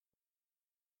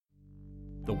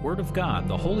The Word of God,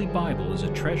 the Holy Bible, is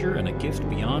a treasure and a gift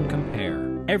beyond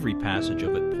compare. Every passage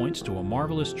of it points to a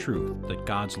marvelous truth that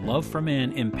God's love for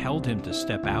man impelled him to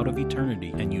step out of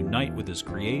eternity and unite with his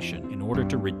creation in order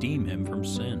to redeem him from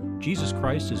sin. Jesus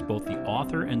Christ is both the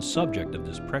author and subject of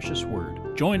this precious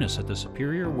Word. Join us at the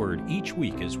Superior Word each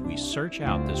week as we search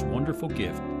out this wonderful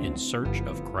gift in search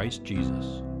of Christ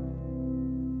Jesus.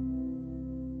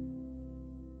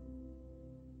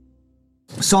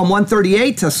 Psalm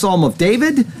 138, a psalm of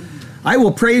David. I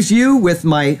will praise you with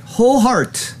my whole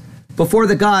heart. Before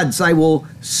the gods, I will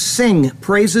sing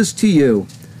praises to you.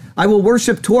 I will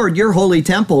worship toward your holy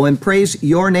temple and praise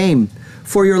your name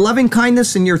for your loving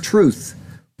kindness and your truth,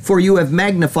 for you have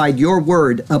magnified your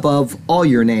word above all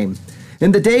your name.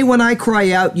 In the day when I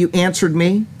cry out, you answered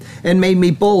me and made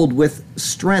me bold with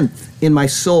strength in my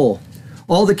soul.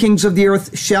 All the kings of the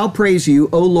earth shall praise you,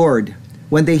 O Lord,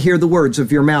 when they hear the words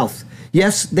of your mouth.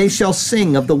 Yes, they shall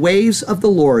sing of the ways of the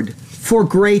Lord, for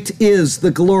great is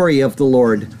the glory of the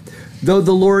Lord. Though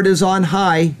the Lord is on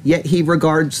high, yet he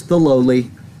regards the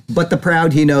lowly, but the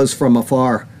proud he knows from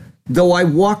afar. Though I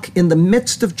walk in the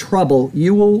midst of trouble,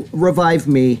 you will revive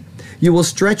me. You will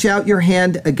stretch out your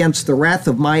hand against the wrath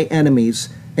of my enemies,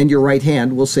 and your right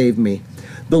hand will save me.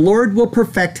 The Lord will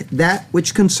perfect that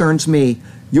which concerns me.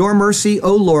 Your mercy,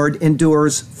 O Lord,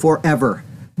 endures forever.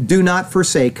 Do not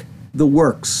forsake the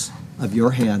works of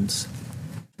your hands.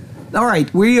 All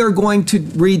right, we are going to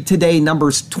read today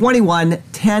Numbers 21,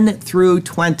 10 through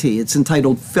 20. It's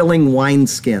entitled Filling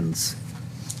Wineskins.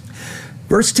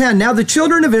 Verse 10, Now the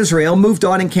children of Israel moved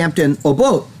on and camped in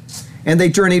Obot, and they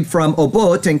journeyed from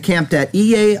Obot and camped at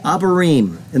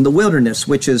Abarim in the wilderness,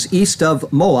 which is east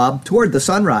of Moab, toward the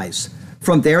sunrise.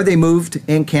 From there they moved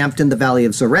and camped in the valley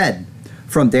of Zered.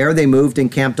 From there they moved and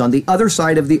camped on the other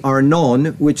side of the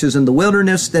Arnon, which is in the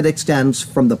wilderness that extends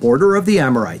from the border of the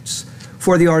Amorites.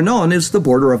 For the Arnon is the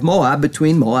border of Moab,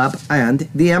 between Moab and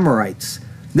the Amorites.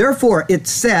 Therefore it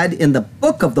said in the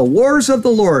book of the wars of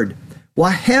the Lord,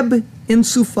 Waheb in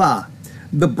Suphah,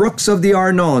 the brooks of the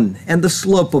Arnon, and the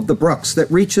slope of the brooks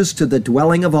that reaches to the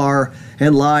dwelling of Ar,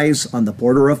 and lies on the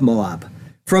border of Moab.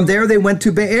 From there they went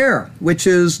to Beer, which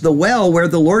is the well where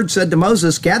the Lord said to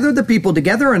Moses, Gather the people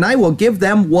together, and I will give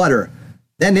them water.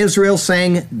 Then Israel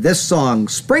sang this song,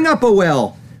 Spring up a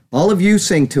well. All of you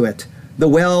sing to it. The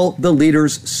well the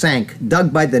leaders sank,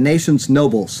 dug by the nation's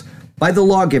nobles, by the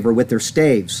lawgiver with their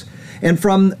staves. And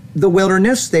from the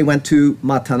wilderness they went to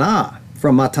Mattanah,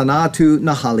 from Mattanah to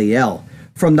Nahaliel,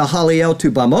 from Nahaliel to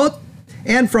Bamoth,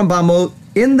 and from Bamoth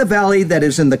in the valley that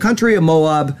is in the country of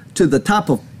Moab to the top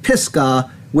of Pisgah,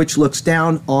 which looks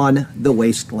down on the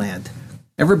wasteland.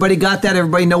 Everybody got that?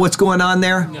 Everybody know what's going on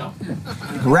there? No.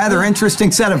 Rather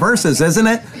interesting set of verses, isn't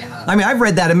it? I mean, I've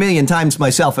read that a million times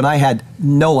myself, and I had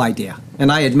no idea.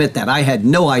 And I admit that. I had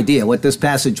no idea what this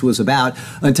passage was about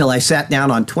until I sat down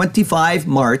on 25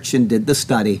 March and did the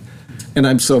study. And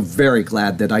I'm so very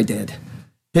glad that I did.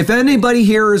 If anybody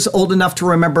here is old enough to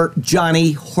remember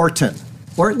Johnny Horton,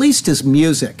 or at least his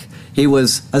music, he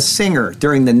was a singer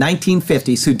during the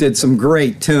 1950s who did some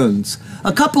great tunes,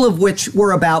 a couple of which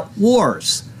were about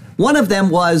wars. One of them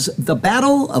was the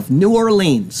Battle of New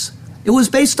Orleans. It was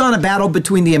based on a battle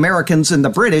between the Americans and the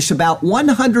British about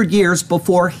 100 years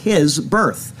before his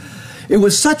birth. It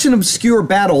was such an obscure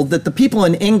battle that the people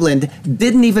in England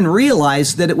didn't even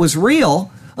realize that it was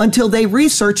real until they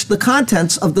researched the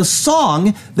contents of the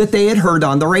song that they had heard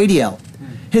on the radio.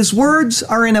 His words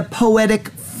are in a poetic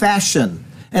fashion,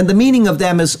 and the meaning of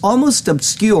them is almost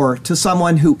obscure to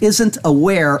someone who isn't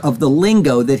aware of the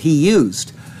lingo that he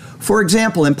used. For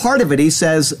example, in part of it he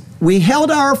says, We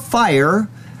held our fire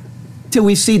till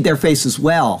we seed their faces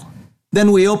well.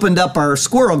 Then we opened up our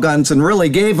squirrel guns and really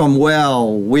gave them,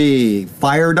 well, we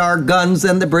fired our guns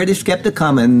and the British kept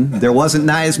a-comin'. There wasn't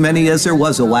nigh as many as there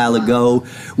was a while ago.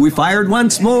 We fired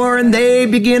once more and they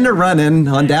began a-running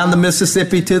on down the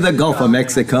Mississippi to the Gulf of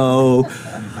Mexico.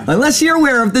 Unless you're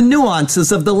aware of the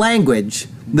nuances of the language,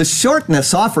 the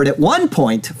shortness offered at one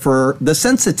point for the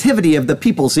sensitivity of the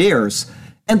people's ears,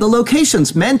 and the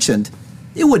locations mentioned,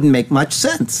 it wouldn't make much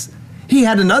sense. He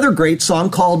had another great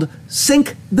song called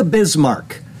Sink the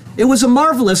Bismarck. It was a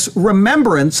marvelous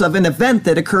remembrance of an event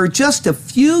that occurred just a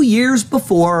few years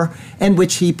before and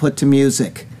which he put to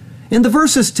music. In the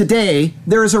verses today,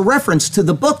 there is a reference to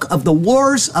the book of the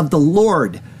Wars of the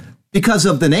Lord. Because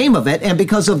of the name of it and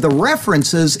because of the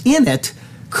references in it,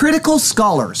 critical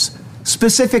scholars,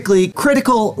 specifically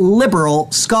critical liberal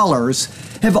scholars,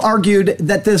 have argued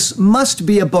that this must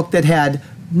be a book that had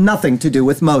nothing to do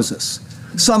with Moses.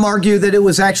 Some argue that it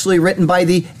was actually written by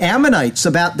the Ammonites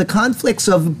about the conflicts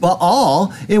of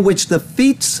Baal, in which the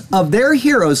feats of their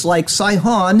heroes like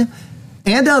Sihon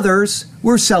and others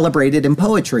were celebrated in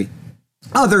poetry.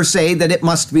 Others say that it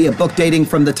must be a book dating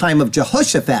from the time of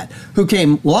Jehoshaphat, who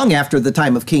came long after the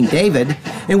time of King David,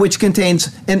 and which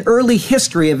contains an early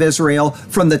history of Israel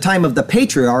from the time of the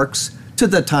patriarchs to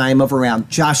the time of around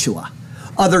Joshua.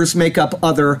 Others make up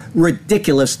other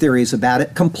ridiculous theories about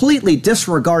it, completely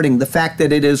disregarding the fact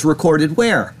that it is recorded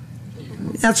where?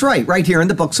 That's right here in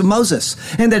the books of Moses,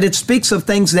 and that it speaks of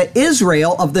things that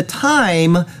Israel of the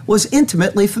time was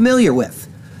intimately familiar with.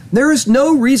 There is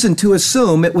no reason to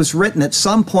assume it was written at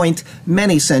some point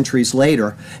many centuries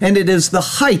later, and it is the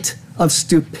height of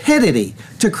stupidity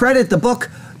to credit the book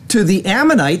to the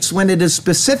Ammonites when it is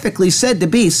specifically said to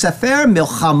be Sefer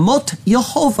Milchamot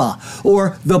Yehovah,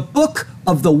 or the Book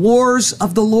of the Wars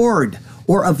of the Lord,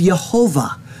 or of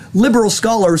Yehovah. Liberal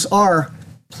scholars are,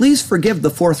 please forgive the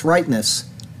forthrightness,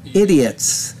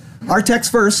 idiots. Our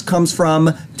text verse comes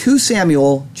from 2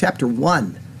 Samuel chapter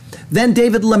 1. Then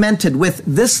David lamented with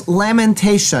this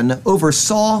lamentation over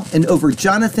Saul and over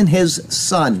Jonathan his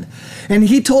son. And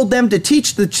he told them to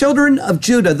teach the children of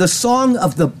Judah the song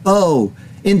of the bow.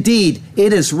 Indeed,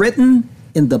 it is written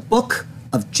in the book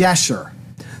of Jasher.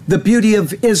 The beauty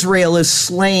of Israel is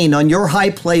slain on your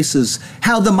high places.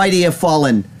 How the mighty have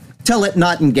fallen. Tell it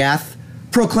not in Gath.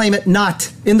 Proclaim it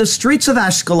not in the streets of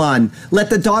Ashkelon. Let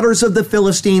the daughters of the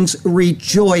Philistines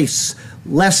rejoice,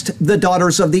 lest the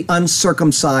daughters of the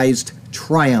uncircumcised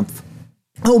triumph.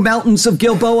 O mountains of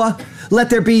Gilboa, let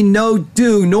there be no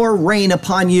dew nor rain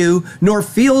upon you, nor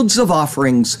fields of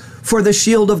offerings, for the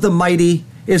shield of the mighty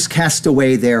is cast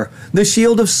away there. The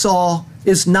shield of Saul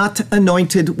is not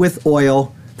anointed with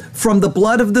oil. From the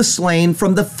blood of the slain,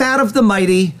 from the fat of the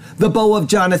mighty, the bow of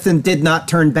Jonathan did not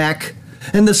turn back,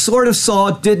 and the sword of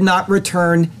Saul did not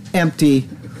return empty.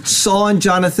 Saul and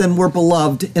Jonathan were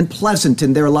beloved and pleasant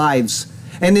in their lives,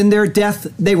 and in their death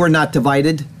they were not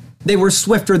divided. They were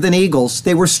swifter than eagles.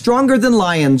 They were stronger than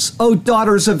lions. O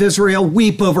daughters of Israel,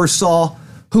 weep over Saul,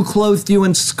 who clothed you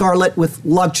in scarlet with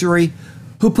luxury,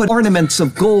 who put ornaments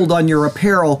of gold on your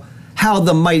apparel. How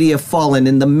the mighty have fallen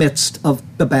in the midst of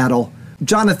the battle.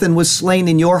 Jonathan was slain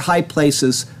in your high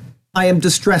places. I am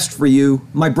distressed for you,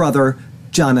 my brother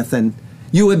Jonathan.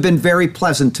 You have been very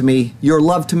pleasant to me. Your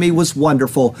love to me was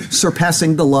wonderful,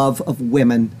 surpassing the love of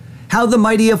women. How the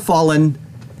mighty have fallen,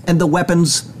 and the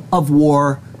weapons of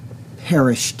war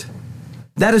perished.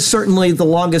 That is certainly the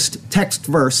longest text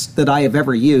verse that I have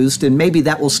ever used, and maybe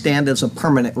that will stand as a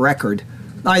permanent record.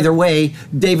 Either way,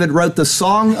 David wrote the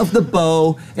Song of the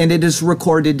Bow, and it is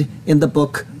recorded in the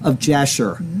book of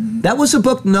Jasher. That was a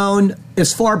book known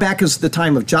as far back as the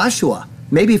time of Joshua,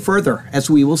 maybe further, as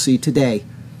we will see today.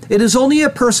 It is only a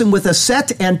person with a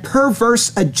set and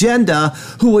perverse agenda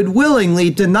who would willingly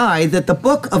deny that the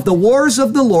book of the Wars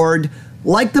of the Lord,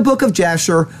 like the book of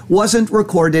Jasher, wasn't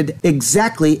recorded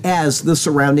exactly as the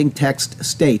surrounding text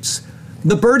states.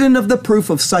 The burden of the proof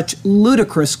of such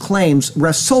ludicrous claims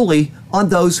rests solely on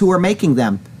those who are making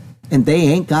them, and they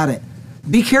ain't got it.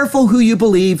 Be careful who you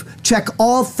believe. Check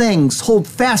all things. Hold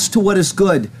fast to what is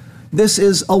good. This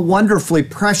is a wonderfully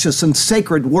precious and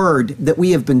sacred word that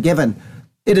we have been given.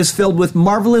 It is filled with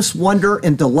marvelous wonder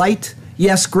and delight.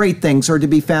 Yes, great things are to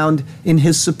be found in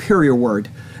his superior word.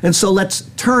 And so let's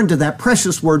turn to that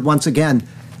precious word once again.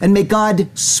 And may God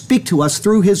speak to us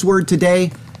through his word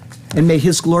today, and may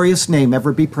his glorious name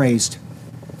ever be praised.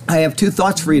 I have two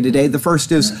thoughts for you today. The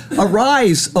first is,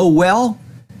 arise, O well.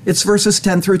 It's verses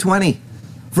 10 through 20.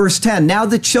 Verse 10, now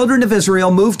the children of Israel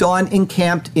moved on and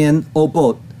camped in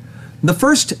Obot. The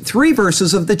first three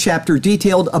verses of the chapter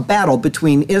detailed a battle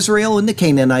between Israel and the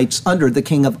Canaanites under the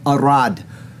king of Arad.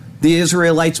 The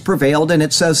Israelites prevailed, and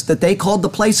it says that they called the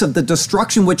place of the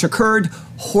destruction which occurred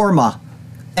Hormah.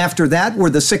 After that were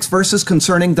the 6 verses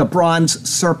concerning the bronze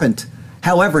serpent.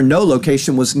 However, no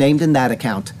location was named in that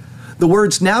account. The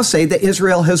words now say that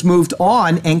Israel has moved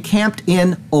on and camped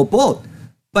in Obot,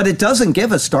 but it doesn't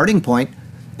give a starting point,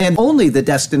 and only the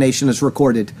destination is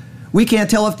recorded. We can't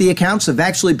tell if the accounts have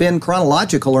actually been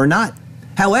chronological or not.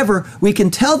 However, we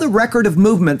can tell the record of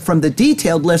movement from the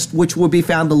detailed list, which will be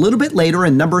found a little bit later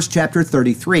in Numbers chapter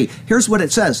 33. Here's what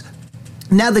it says.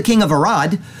 Now the king of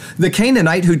Arad, the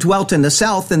Canaanite who dwelt in the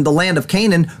south in the land of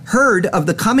Canaan, heard of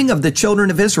the coming of the children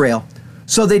of Israel.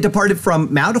 So they departed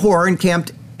from Mount Hor and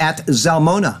camped at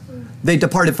Zalmonah. They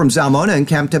departed from Zalmonah and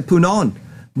camped at Punon.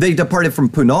 They departed from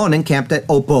Punon and camped at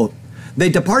Obot. They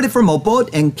departed from Obot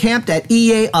and camped at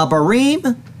Iye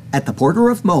Abarim at the border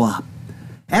of Moab.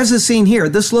 As is seen here,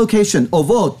 this location,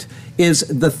 Obot, is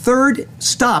the third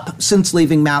stop since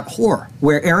leaving Mount Hor,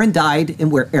 where Aaron died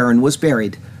and where Aaron was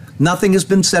buried. Nothing has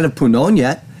been said of Punon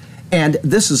yet, and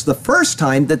this is the first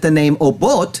time that the name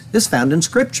Obot is found in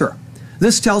Scripture.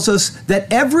 This tells us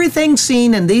that everything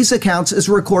seen in these accounts is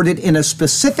recorded in a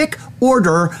specific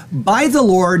order by the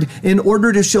Lord in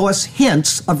order to show us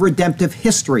hints of redemptive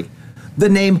history. The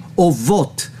name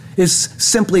Ovot is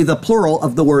simply the plural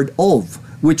of the word ov,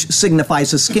 which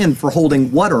signifies a skin for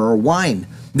holding water or wine.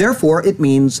 Therefore, it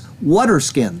means water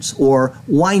skins or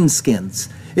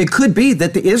wineskins. It could be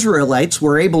that the Israelites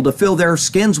were able to fill their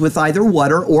skins with either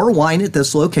water or wine at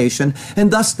this location,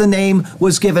 and thus the name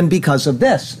was given because of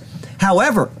this.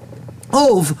 However,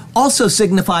 Ov also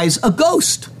signifies a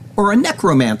ghost or a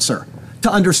necromancer.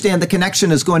 To understand the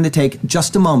connection is going to take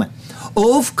just a moment.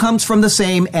 Ov comes from the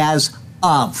same as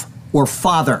Av, or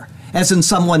father, as in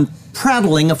someone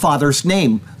prattling a father's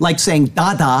name, like saying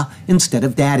Dada instead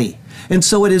of Daddy. And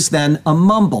so it is then a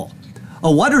mumble.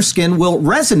 A water skin will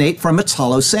resonate from its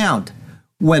hollow sound.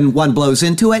 When one blows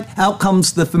into it, out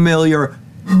comes the familiar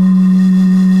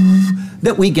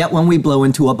that we get when we blow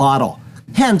into a bottle.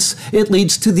 Hence, it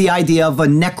leads to the idea of a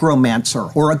necromancer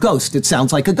or a ghost. It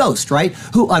sounds like a ghost, right?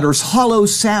 Who utters hollow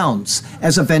sounds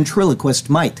as a ventriloquist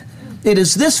might. It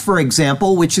is this, for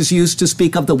example, which is used to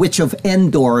speak of the witch of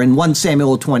Endor in 1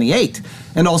 Samuel 28,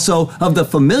 and also of the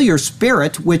familiar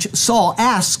spirit which Saul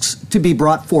asks to be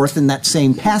brought forth in that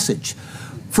same passage.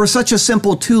 For such a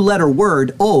simple two-letter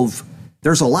word, Ov,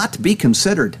 there's a lot to be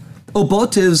considered.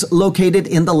 Obot is located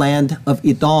in the land of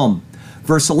Edom.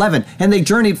 Verse 11, and they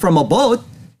journeyed from Obot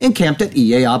and camped at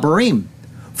Abarim.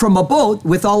 From Obot,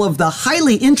 with all of the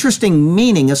highly interesting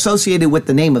meaning associated with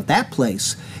the name of that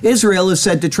place, Israel is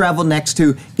said to travel next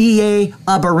to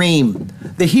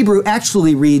Abarim. The Hebrew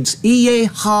actually reads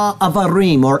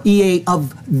Ha-Avarim, or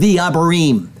of the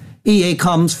Abarim.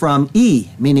 Comes from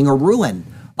meaning a ruin.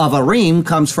 Avarim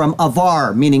comes from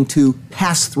avar, meaning to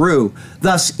pass through.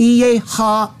 Thus,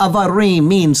 Ha-Avarim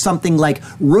means something like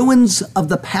ruins of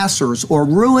the passers or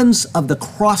ruins of the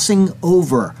crossing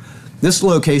over. This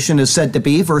location is said to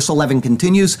be, verse 11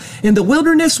 continues, in the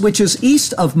wilderness which is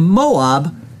east of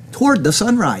Moab toward the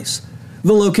sunrise.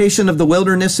 The location of the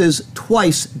wilderness is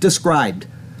twice described.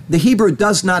 The Hebrew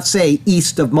does not say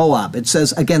east of Moab. It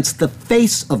says against the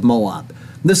face of Moab.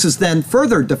 This is then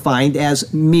further defined as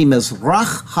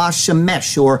Mimizrach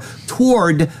HaShemesh, or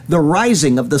toward the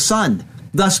rising of the sun.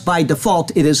 Thus, by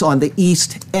default, it is on the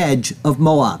east edge of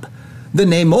Moab. The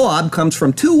name Moab comes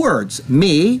from two words,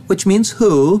 me, which means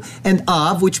who, and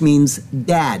Av, which means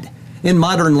dad. In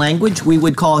modern language, we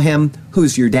would call him,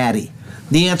 who's your daddy?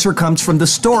 The answer comes from the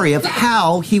story of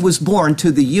how he was born to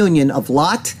the union of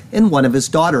Lot and one of his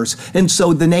daughters. And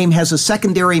so the name has a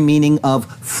secondary meaning of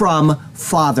from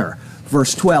father.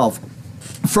 Verse 12,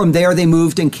 from there they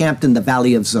moved and camped in the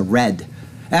valley of Zered.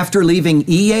 After leaving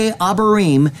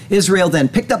Abarim, Israel then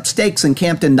picked up stakes and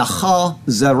camped in Nahal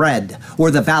Zered, or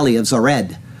the valley of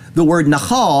Zered. The word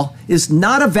Nahal is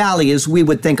not a valley as we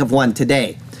would think of one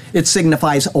today. It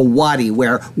signifies a wadi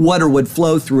where water would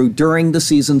flow through during the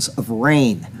seasons of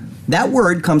rain. That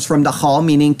word comes from Nahal,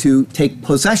 meaning to take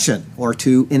possession or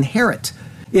to inherit.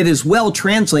 It is well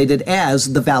translated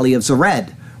as the valley of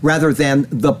Zered, rather than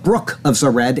the brook of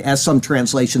Zered, as some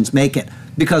translations make it,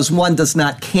 because one does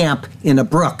not camp in a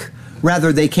brook.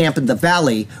 Rather, they camp in the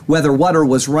valley, whether water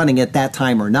was running at that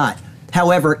time or not.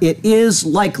 However, it is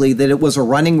likely that it was a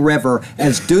running river,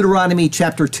 as Deuteronomy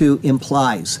chapter 2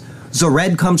 implies.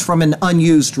 Zered comes from an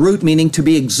unused root, meaning to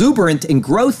be exuberant in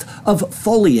growth of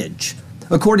foliage.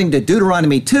 According to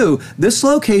Deuteronomy 2, this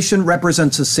location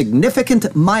represents a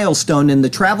significant milestone in the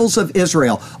travels of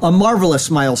Israel, a marvelous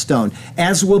milestone,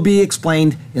 as will be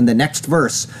explained in the next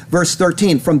verse. Verse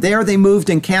 13, from there they moved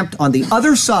and camped on the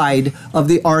other side of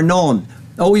the Arnon.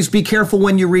 Always be careful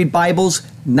when you read Bibles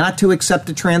not to accept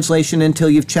a translation until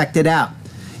you've checked it out.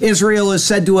 Israel is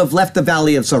said to have left the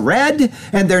valley of Zered,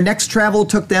 and their next travel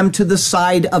took them to the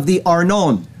side of the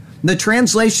Arnon. The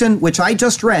translation which I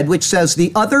just read, which says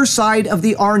the other side of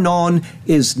the Arnon,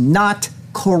 is not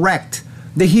correct.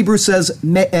 The Hebrew says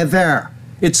me'ever.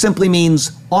 It simply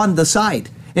means on the side,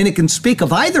 and it can speak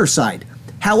of either side.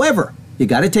 However, you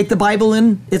got to take the Bible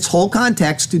in its whole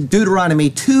context. Deuteronomy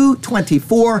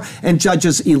 2:24 and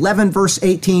Judges 11 verse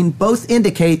 18 both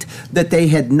indicate that they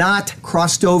had not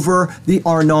crossed over the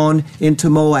Arnon into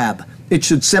Moab. It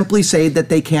should simply say that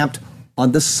they camped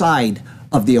on the side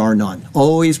of the Arnon.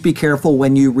 Always be careful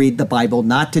when you read the Bible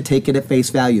not to take it at face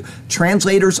value.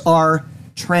 Translators are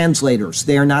translators.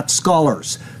 They are not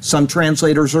scholars. Some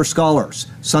translators are scholars.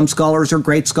 Some scholars are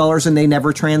great scholars and they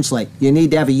never translate. You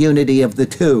need to have a unity of the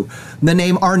two. The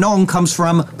name Arnon comes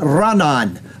from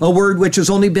Ranan, a word which has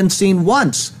only been seen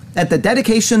once at the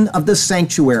dedication of the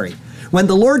sanctuary. When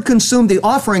the Lord consumed the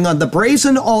offering on the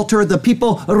brazen altar, the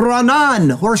people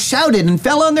Ranan, or shouted and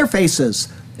fell on their faces.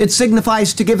 It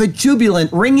signifies to give a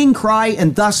jubilant, ringing cry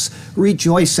and thus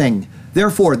rejoicing.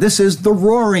 Therefore, this is the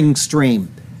roaring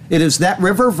stream. It is that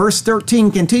river, verse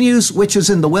 13 continues, which is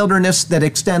in the wilderness that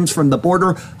extends from the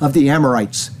border of the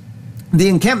Amorites. The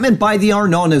encampment by the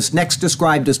Arnon is next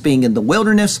described as being in the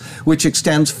wilderness, which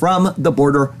extends from the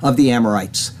border of the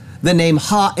Amorites. The name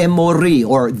Ha-Emori,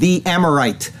 or the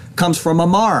Amorite, comes from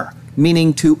Amar,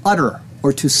 meaning to utter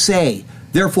or to say.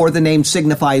 Therefore, the name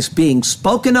signifies being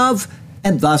spoken of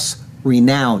and thus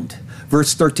renowned.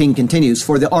 Verse 13 continues,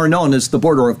 for the Arnon is the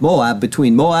border of Moab,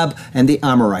 between Moab and the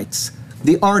Amorites.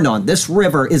 The Arnon, this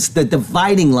river, is the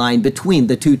dividing line between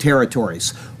the two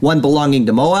territories, one belonging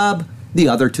to Moab, the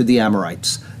other to the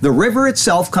Amorites. The river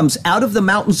itself comes out of the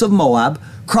mountains of Moab,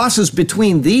 crosses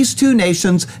between these two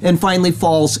nations, and finally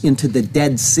falls into the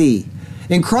Dead Sea.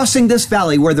 In crossing this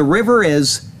valley where the river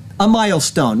is, a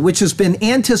milestone, which has been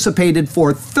anticipated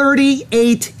for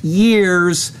 38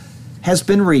 years, has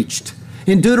been reached.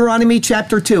 In Deuteronomy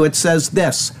chapter 2, it says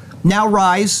this, now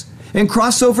rise and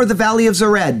cross over the valley of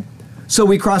Zered. So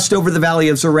we crossed over the valley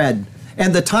of Zered.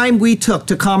 And the time we took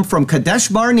to come from Kadesh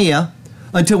Barnea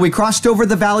until we crossed over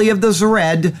the valley of the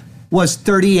Zered was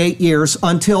 38 years,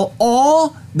 until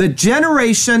all the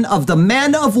generation of the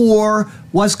men of war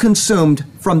was consumed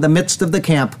from the midst of the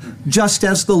camp, just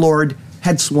as the Lord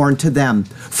had sworn to them.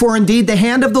 For indeed the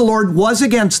hand of the Lord was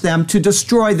against them to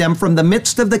destroy them from the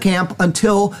midst of the camp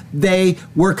until they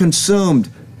were consumed.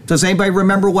 Does anybody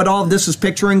remember what all of this is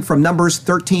picturing from Numbers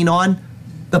 13 on?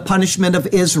 The punishment of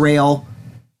Israel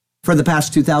for the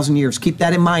past 2,000 years. Keep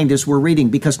that in mind as we're reading,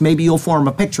 because maybe you'll form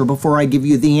a picture before I give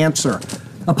you the answer.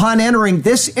 Upon entering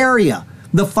this area,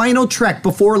 the final trek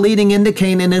before leading into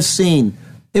Canaan is seen.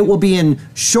 It will be in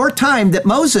short time that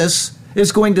Moses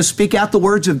is going to speak out the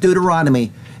words of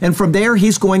Deuteronomy. And from there,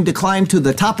 he's going to climb to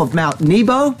the top of Mount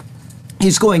Nebo.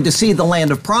 He's going to see the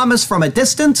land of promise from a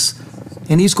distance,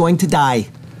 and he's going to die.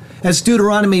 As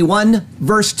Deuteronomy 1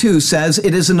 verse 2 says,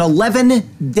 it is an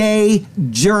 11-day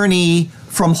journey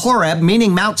from Horeb,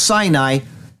 meaning Mount Sinai,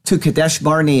 to Kadesh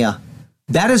Barnea.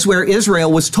 That is where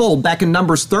Israel was told back in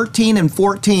Numbers 13 and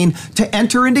 14 to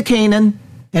enter into Canaan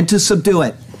and to subdue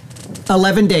it.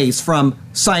 11 days from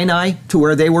Sinai to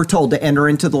where they were told to enter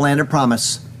into the land of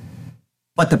promise.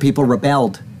 But the people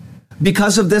rebelled.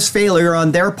 Because of this failure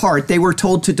on their part, they were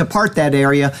told to depart that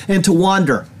area and to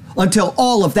wander until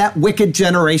all of that wicked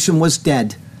generation was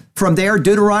dead. From there,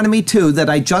 Deuteronomy 2 that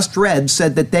I just read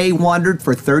said that they wandered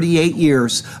for 38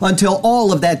 years until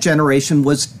all of that generation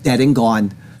was dead and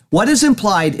gone. What is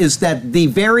implied is that the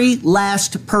very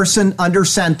last person under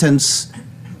sentence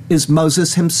is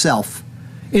Moses himself.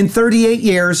 In 38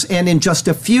 years and in just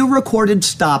a few recorded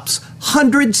stops,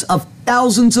 hundreds of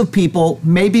thousands of people,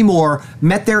 maybe more,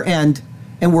 met their end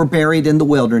and were buried in the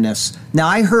wilderness. Now,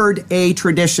 I heard a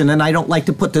tradition, and I don't like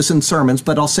to put this in sermons,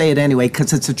 but I'll say it anyway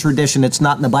because it's a tradition. It's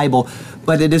not in the Bible.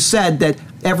 But it is said that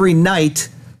every night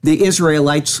the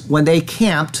Israelites, when they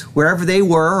camped, wherever they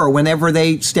were or whenever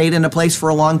they stayed in a place for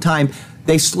a long time,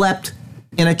 they slept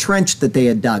in a trench that they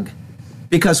had dug.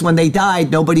 Because when they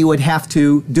died, nobody would have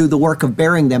to do the work of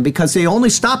burying them, because they only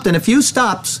stopped in a few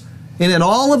stops. And in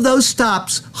all of those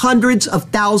stops, hundreds of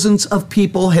thousands of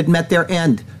people had met their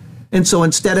end. And so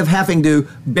instead of having to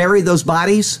bury those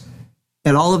bodies,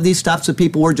 at all of these stops, the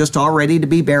people were just all ready to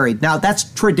be buried. Now,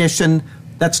 that's tradition.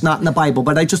 That's not in the Bible.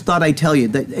 But I just thought I'd tell you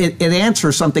that it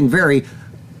answers something very,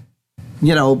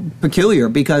 peculiar,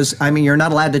 because, you're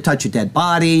not allowed to touch a dead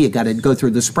body. You got to go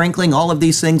through the sprinkling, all of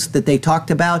these things that they talked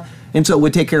about. And so it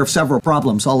would take care of several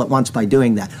problems all at once by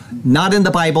doing that. Not in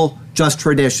the Bible, just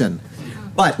tradition.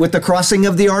 But with the crossing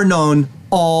of the Arnon,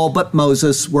 all but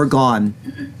Moses were gone.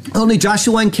 Only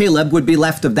Joshua and Caleb would be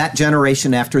left of that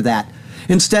generation after that.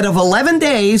 Instead of 11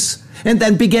 days and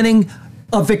then beginning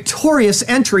a victorious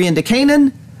entry into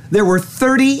Canaan, there were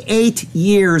 38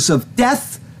 years of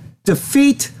death,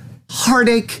 defeat,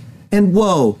 heartache, and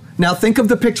woe. Now think of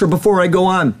the picture before I go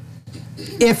on.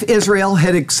 If Israel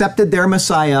had accepted their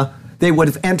Messiah, they would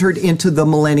have entered into the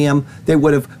millennium. They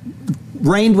would have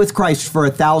reigned with Christ for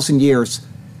 1,000 years.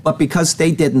 But because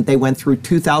they didn't, they went through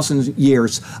 2,000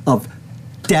 years of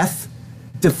death,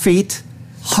 defeat,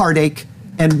 heartache,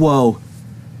 and woe.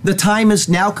 The time is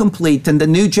now complete, and the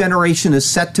new generation is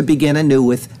set to begin anew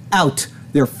without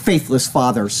their faithless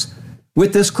fathers.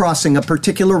 With this crossing, a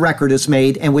particular record is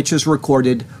made, and which is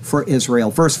recorded for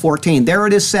Israel. Verse 14, there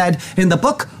it is said, in the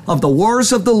book of the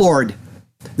wars of the Lord.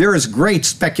 There is great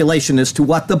speculation as to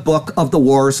what the book of the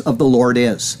wars of the Lord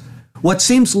is. What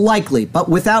seems likely, but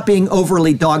without being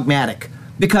overly dogmatic,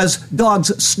 because dogs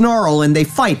snarl and they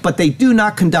fight, but they do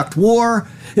not conduct war,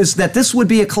 is that this would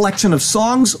be a collection of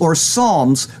songs or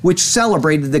psalms which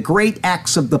celebrated the great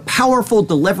acts of the powerful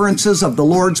deliverances of the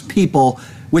Lord's people,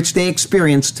 which they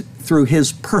experienced through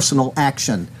his personal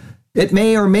action. It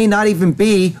may or may not even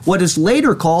be what is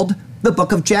later called the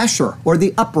book of Jasher, or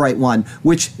the upright one,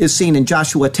 which is seen in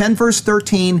Joshua 10, verse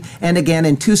 13, and again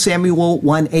in 2 Samuel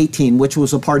 1:18, which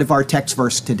was a part of our text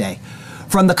verse today.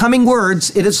 From the coming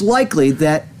words, it is likely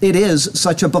that it is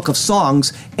such a book of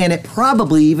songs, and it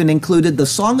probably even included the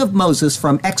Song of Moses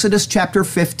from Exodus chapter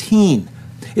 15.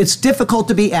 It's difficult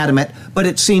to be adamant, but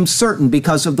it seems certain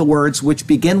because of the words which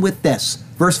begin with this.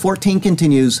 Verse 14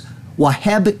 continues,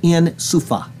 Waheb in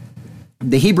Sufa.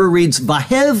 The Hebrew reads,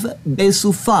 Vahev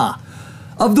besufa.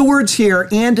 Of the words here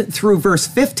and through verse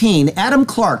 15, Adam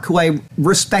Clarke, who I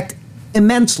respect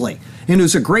immensely, and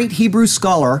who's a great Hebrew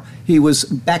scholar, he was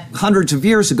back hundreds of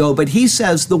years ago, but he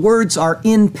says the words are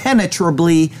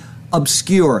impenetrably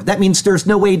obscure. That means there's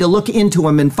no way to look into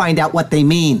them and find out what they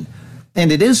mean.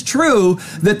 And it is true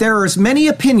that there are as many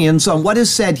opinions on what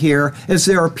is said here as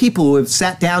there are people who have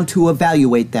sat down to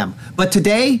evaluate them. But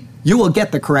today, you will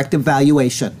get the correct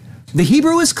evaluation. The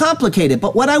Hebrew is complicated,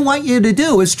 but what I want you to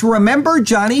do is to remember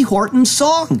Johnny Horton's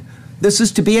song. This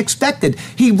is to be expected.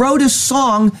 He wrote a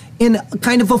song in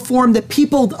kind of a form that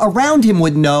people around him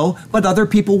would know, but other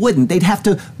people wouldn't. They'd have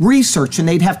to research and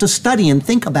they'd have to study and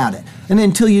think about it. And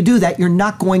until you do that, you're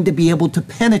not going to be able to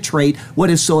penetrate what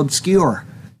is so obscure.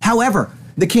 However,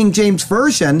 the King James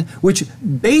Version, which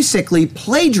basically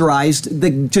plagiarized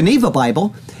the Geneva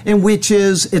Bible, and which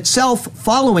is itself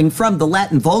following from the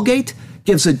Latin Vulgate,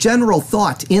 gives a general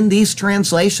thought in these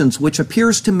translations which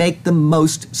appears to make the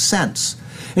most sense.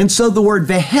 And so the word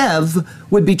vehev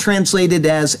would be translated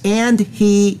as, and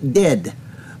he did.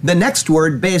 The next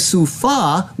word,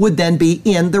 besufa, would then be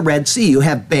in the Red Sea. You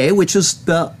have be, which is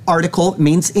the article,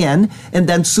 means in, and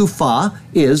then sufa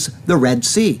is the Red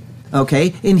Sea.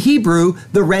 Okay, in Hebrew,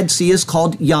 the Red Sea is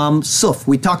called Yam Suf.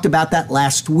 We talked about that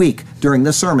last week during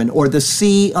the sermon, or the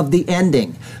Sea of the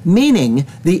Ending, meaning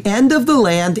the end of the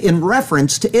land in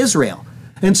reference to Israel.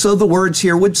 And so the words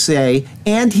here would say,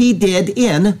 and he did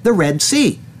in the Red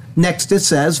Sea. Next it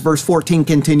says, verse 14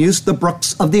 continues, the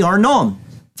brooks of the Arnon.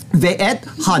 Ve'et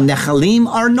ha-nechalim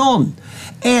Arnon.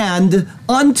 And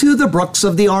unto the brooks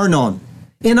of the Arnon.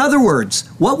 In other words,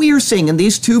 what we are seeing in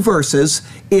these two verses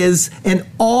is an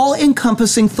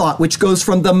all-encompassing thought which goes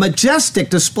from the majestic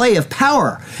display of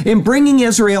power in bringing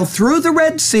Israel through the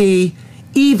Red Sea,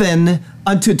 even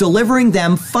unto delivering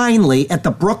them finally at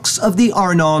the brooks of the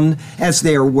Arnon as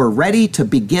they were ready to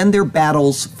begin their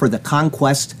battles for the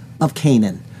conquest of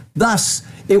Canaan. Thus,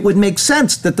 it would make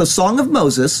sense that the Song of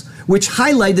Moses, which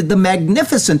highlighted the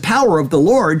magnificent power of the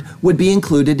Lord, would be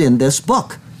included in this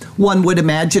book. One would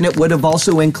imagine it would have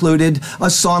also included a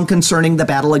song concerning the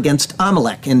battle against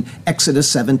Amalek in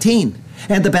Exodus 17,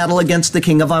 and the battle against the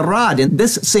king of Arad in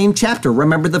this same chapter.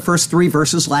 Remember the first 3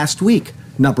 verses last week,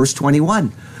 Numbers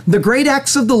 21. The great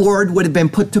acts of the Lord would have been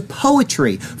put to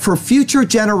poetry for future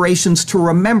generations to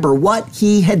remember what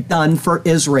he had done for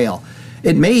Israel.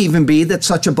 It may even be that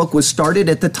such a book was started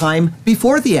at the time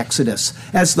before the Exodus,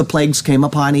 as the plagues came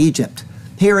upon Egypt.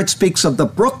 Here it speaks of the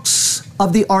brooks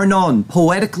of the Arnon,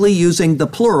 poetically using the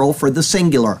plural for the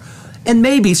singular, and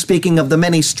maybe speaking of the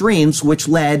many streams which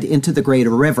led into the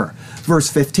greater river. Verse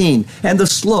 15, and the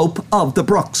slope of the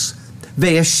brooks.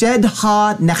 Ve'eshed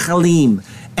ha-nechalim,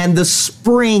 and the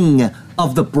spring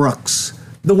of the brooks.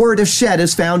 The word eshed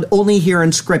is found only here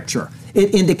in Scripture.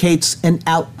 It indicates an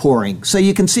outpouring. So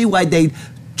you can see why they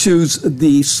choose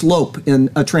the slope in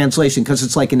a translation, because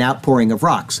it's like an outpouring of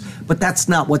rocks. But that's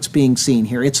not what's being seen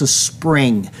here. It's a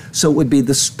spring. So it would be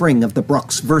the spring of the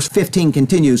brooks. Verse 15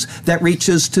 continues, that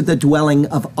reaches to the dwelling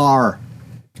of Ar.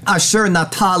 Asher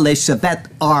nata leshevet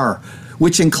Ar,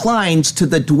 which inclines to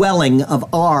the dwelling of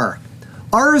Ar.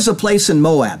 Ar is a place in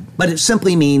Moab, but it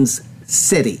simply means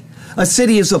city. A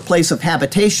city is a place of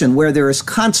habitation where there is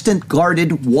constant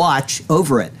guarded watch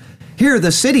over it. Here,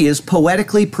 the city is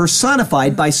poetically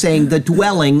personified by saying the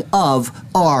dwelling of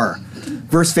Ar.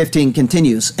 Verse 15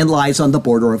 continues, and lies on the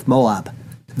border of Moab.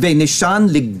 Ve'nishan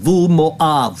ligvul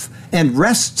Moav, and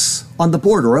rests on the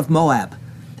border of Moab.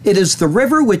 It is the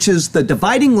river which is the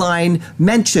dividing line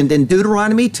mentioned in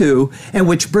Deuteronomy 2, and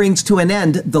which brings to an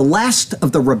end the last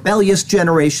of the rebellious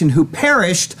generation who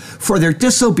perished for their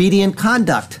disobedient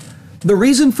conduct. The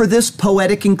reason for this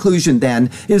poetic inclusion,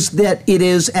 then, is that it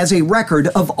is as a record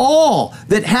of all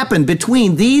that happened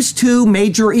between these two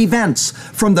major events,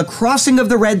 from the crossing of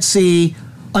the Red Sea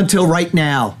until right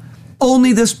now.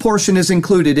 Only this portion is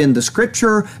included in the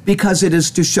scripture because it is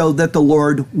to show that the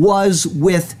Lord was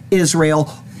with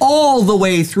Israel all the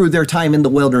way through their time in the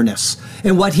wilderness.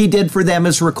 And what he did for them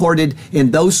is recorded in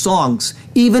those songs,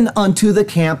 even unto the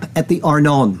camp at the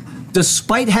Arnon.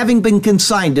 Despite having been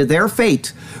consigned to their fate,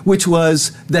 which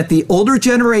was that the older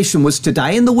generation was to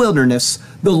die in the wilderness,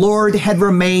 the Lord had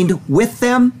remained with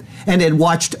them and had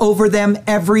watched over them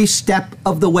every step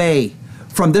of the way.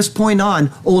 From this point on,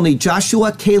 only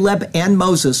Joshua, Caleb, and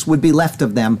Moses would be left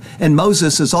of them, and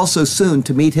Moses is also soon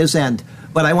to meet his end.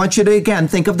 But I want you to again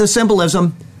think of the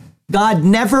symbolism. God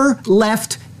never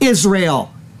left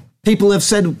Israel. People have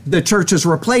said the church has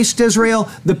replaced Israel.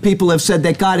 The people have said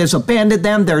that God has abandoned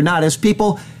them. They're not his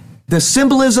people. The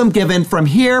symbolism given from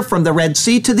here, from the Red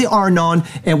Sea to the Arnon,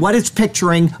 and what it's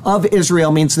picturing of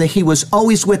Israel means that he was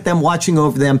always with them, watching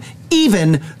over them,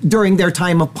 even during their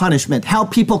time of punishment. How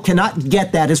people cannot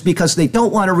get that is because they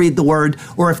don't want to read the word,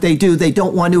 or if they do, they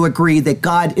don't want to agree that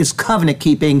God is covenant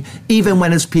keeping, even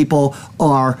when his people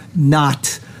are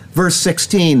not. Verse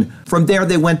 16, from there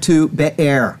they went to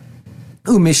Be'er,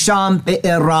 Umisham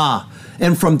Be'erah,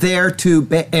 and from there to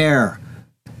Be'er.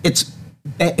 It's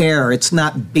Be'er, it's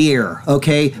not beer,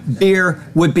 okay? Beer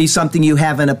would be something you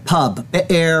have in a pub.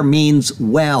 Be'er means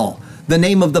well. The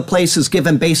name of the place is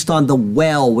given based on the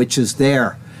well which is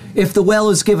there. If the well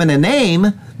is given a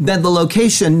name, then the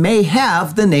location may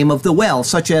have the name of the well,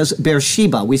 such as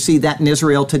Beersheba. We see that in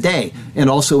Israel today and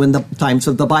also in the times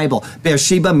of the Bible.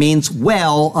 Beersheba means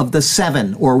well of the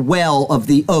seven or well of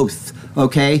the oath,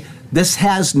 okay? This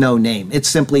has no name. It's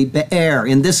simply Be'er.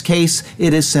 In this case,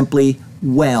 it is simply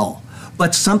well.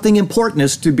 But something important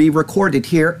is to be recorded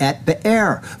here at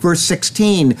Be'er, verse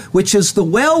 16, which is the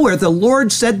well where the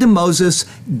Lord said to Moses,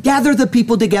 gather the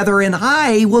people together and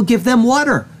I will give them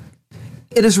water.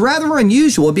 It is rather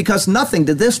unusual because nothing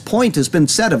to this point has been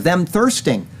said of them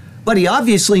thirsting. But he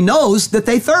obviously knows that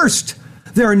they thirst.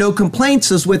 There are no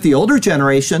complaints as with the older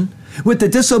generation. With the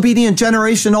disobedient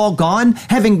generation all gone,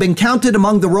 having been counted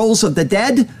among the rolls of the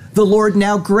dead, the Lord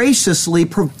now graciously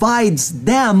provides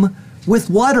them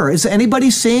with water. Is anybody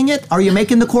seeing it? Are you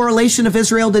making the correlation of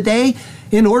Israel today?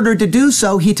 In order to do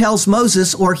so, he tells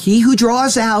Moses, or he who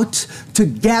draws out, to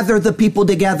gather the people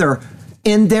together.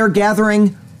 In their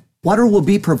gathering, water will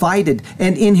be provided,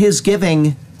 and in his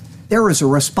giving, there is a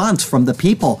response from the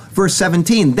people. Verse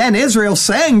 17, then Israel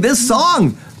sang this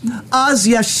song, Az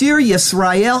Yashir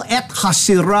Yisrael et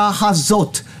Hashirah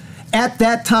Hazot. At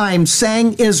that time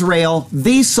sang Israel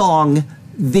the song,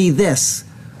 this.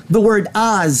 The word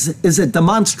az is a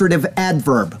demonstrative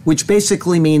adverb, which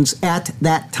basically means at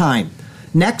that time.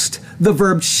 Next, the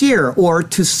verb shir, or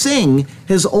to sing,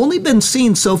 has only been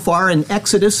seen so far in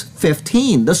Exodus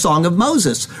 15, the Song of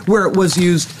Moses, where it was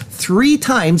used 3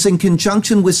 times in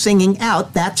conjunction with singing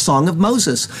out that Song of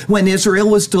Moses, when Israel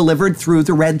was delivered through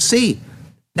the Red Sea.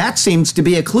 That seems to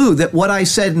be a clue that what I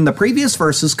said in the previous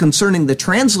verses concerning the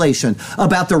translation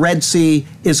about the Red Sea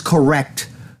is correct.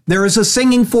 There is a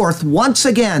singing forth once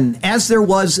again, as there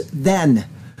was then.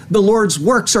 The Lord's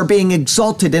works are being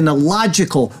exalted in a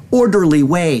logical, orderly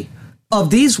way.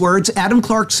 Of these words, Adam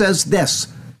Clarke says this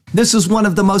is one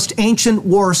of the most ancient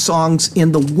war songs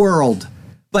in the world,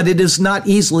 but it is not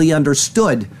easily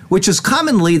understood, which is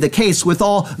commonly the case with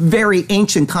all very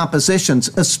ancient compositions,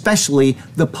 especially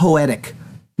the poetic.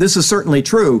 This is certainly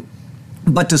true,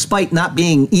 but despite not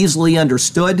being easily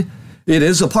understood, it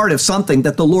is a part of something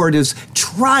that the Lord is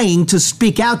trying to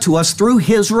speak out to us through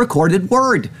his recorded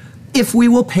word, if we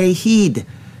will pay heed.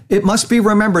 It must be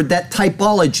remembered that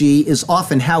typology is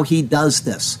often how he does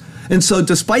this. And so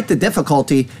despite the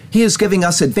difficulty, he is giving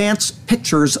us advanced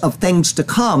pictures of things to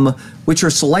come, which are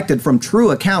selected from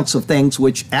true accounts of things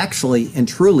which actually and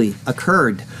truly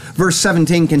occurred. Verse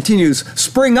 17 continues,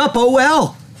 spring up, O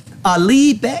well,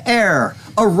 Ali Be'er,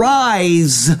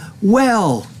 arise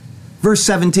well. Verse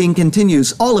 17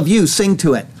 continues, all of you sing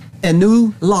to it,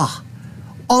 Enu La.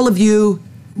 All of you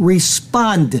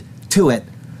respond to it.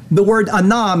 The word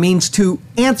ana means to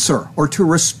answer or to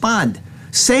respond.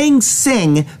 Saying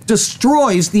sing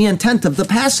destroys the intent of the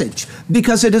passage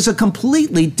because it is a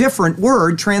completely different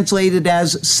word translated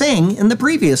as sing in the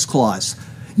previous clause.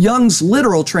 Young's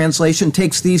literal translation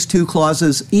takes these 2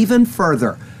 clauses even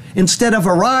further. Instead of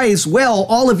arise, well,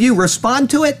 all of you respond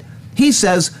to it, he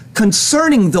says,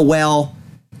 concerning the well,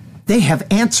 they have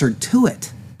answered to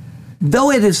it.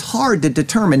 Though it is hard to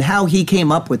determine how he came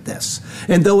up with this,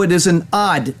 and though it is an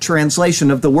odd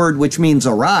translation of the word which means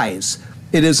arise,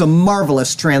 it is a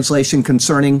marvelous translation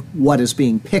concerning what is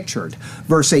being pictured.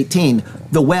 Verse 18,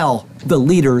 the well, the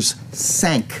leaders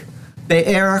sank.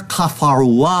 Be'er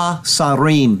kafarua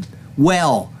sarim,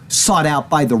 well, sought out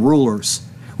by the rulers.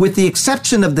 With the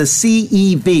exception of the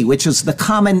CEV, which is the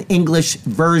Common English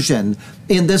Version,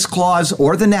 in this clause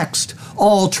or the next,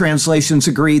 all translations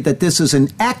agree that this is an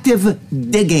active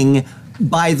digging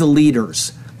by the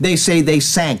leaders. They say they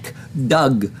sank,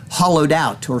 dug, hollowed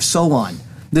out, or so on.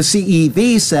 The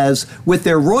CEV says, with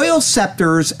their royal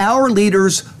scepters, our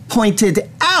leaders pointed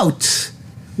out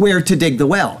where to dig the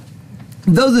well.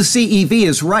 Though the CEV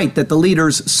is right that the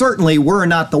leaders certainly were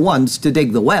not the ones to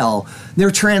dig the well,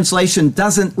 their translation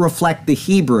doesn't reflect the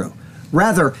Hebrew.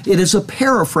 Rather, it is a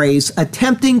paraphrase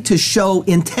attempting to show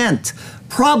intent,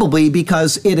 probably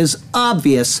because it is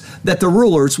obvious that the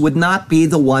rulers would not be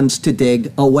the ones to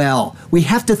dig a well. We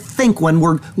have to think when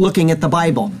we're looking at the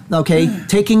Bible, okay?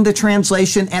 Taking the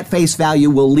translation at face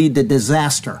value will lead to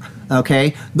disaster,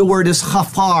 okay? The word is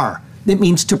hafar. It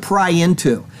means to pry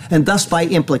into, and thus by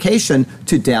implication,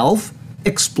 to delve,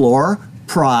 explore,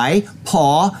 pry,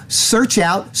 paw, search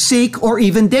out, seek, or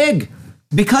even dig.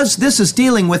 Because this is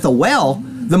dealing with a well,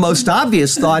 the most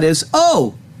obvious thought is,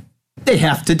 oh, they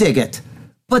have to dig it.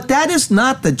 But that is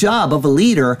not the job of a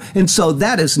leader, and so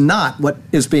that is not what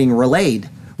is being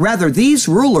relayed. Rather, these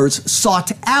rulers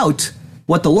sought out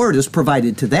what the Lord has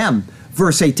provided to them.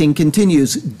 Verse 18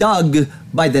 continues, dug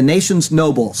by the nation's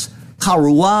nobles.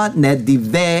 Karua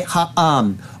nedive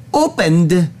ha'am,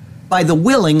 opened by the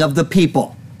willing of the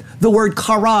people. The word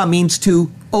kara means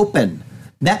to open.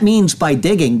 That means by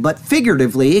digging, but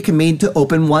figuratively it can mean to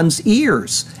open one's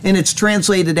ears. And it's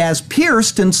translated as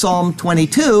pierced in Psalm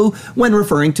 22 when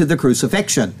referring to the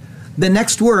crucifixion. The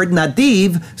next word,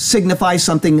 nadiv, signifies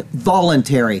something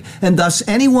voluntary, and thus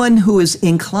anyone who is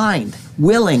inclined,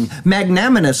 willing,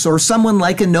 magnanimous, or someone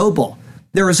like a noble.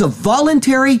 There is a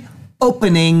voluntary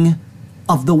opening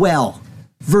of the well.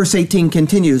 Verse 18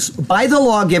 continues, by the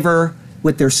lawgiver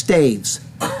with their staves,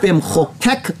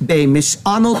 bimchokek be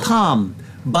mishanotam,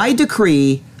 by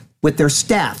decree with their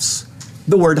staffs.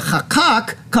 The word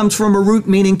hakak comes from a root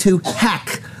meaning to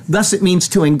hack. Thus it means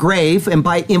to engrave, and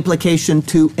by implication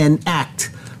to enact.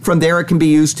 From there it can be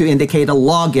used to indicate a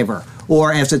lawgiver,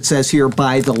 or as it says here,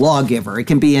 by the lawgiver. It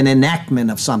can be an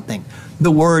enactment of something.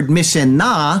 The word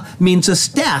mishenah means a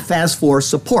staff as for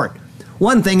support.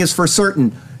 One thing is for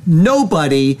certain,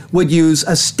 nobody would use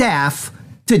a staff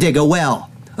to dig a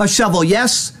well. A shovel,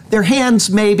 yes. Their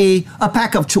hands, maybe. A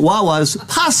pack of chihuahuas,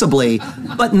 possibly,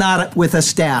 but not with a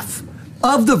staff.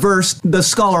 Of the verse, the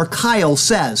scholar Kyle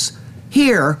says,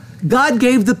 here, God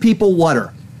gave the people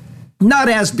water, not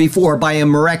as before by a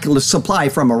miraculous supply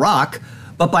from a rock,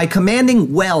 but by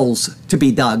commanding wells to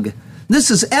be dug. This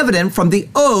is evident from the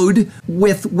ode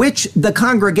with which the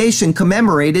congregation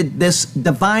commemorated this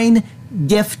divine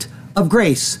gift of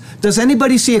grace. Does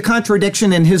anybody see a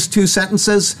contradiction in his two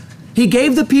sentences? He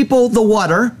gave the people the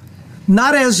water,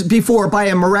 not as before by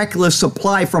a miraculous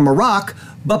supply from a rock,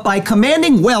 but by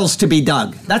commanding wells to be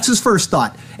dug. That's his first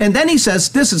thought. And then he says,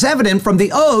 this is evident from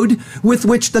the ode with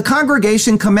which the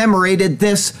congregation commemorated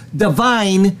this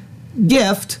divine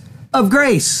gift of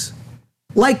grace.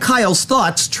 Like Kyle's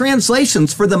thoughts,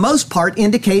 translations for the most part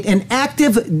indicate an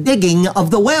active digging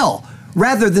of the well,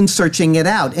 rather than searching it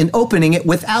out and opening it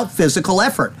without physical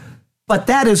effort. But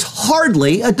that is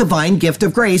hardly a divine gift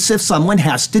of grace if someone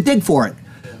has to dig for it.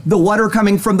 The water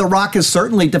coming from the rock is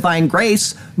certainly divine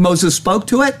grace. Moses spoke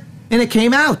to it, and it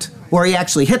came out. Or he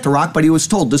actually hit the rock, but he was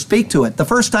told to speak to it. The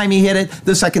first time he hit it,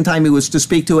 the second time he was to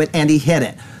speak to it, and he hit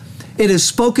it. It is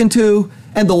spoken to,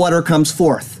 and the water comes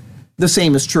forth. The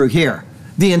same is true here.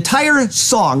 The entire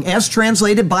song, as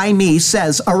translated by me,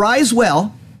 says, arise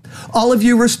well, all of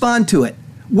you respond to it.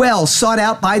 Well sought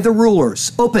out by the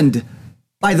rulers, opened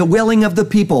by the willing of the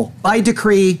people, by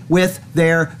decree with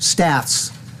their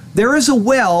staffs. There is a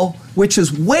well which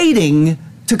is waiting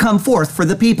to come forth for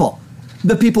the people.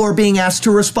 The people are being asked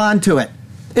to respond to it.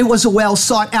 It was a well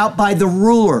sought out by the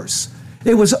rulers.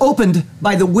 It was opened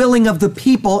by the willing of the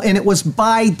people, and it was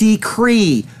by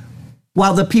decree,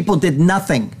 while the people did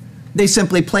nothing. They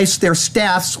simply placed their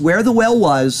staffs where the well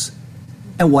was,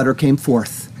 and water came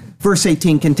forth. Verse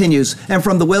 18 continues, and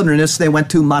from the wilderness they went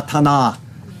to Matana,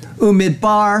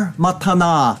 Umidbar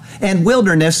Matana, and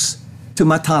wilderness to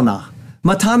Matana.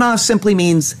 Matana simply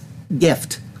means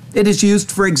gift. It is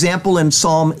used, for example, in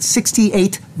Psalm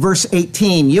 68, verse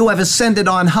 18. You have ascended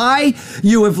on high,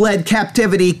 you have led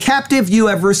captivity captive, you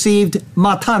have received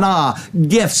matana,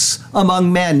 gifts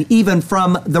among men, even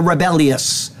from the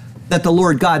rebellious, that the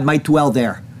Lord God might dwell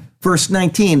there. Verse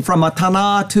 19, from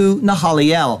Matana to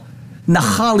Nahaliel.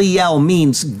 Nahaliel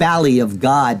means valley of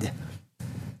God.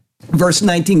 Verse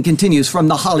 19 continues, from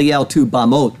Nahaliel to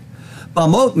Bamot.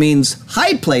 Bamot means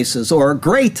high places or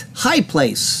great high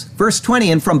place. Verse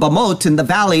 20, and from Bamot in the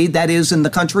valley that is in the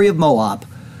country of Moab.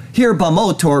 Here,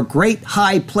 Bamot, or great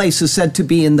high place, is said to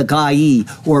be in the Gai,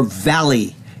 or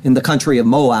valley, in the country of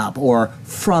Moab, or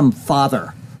from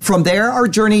father. From there, our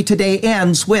journey today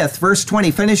ends with, verse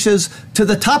 20 finishes, to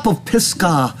the top of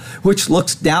Pisgah, which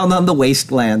looks down on the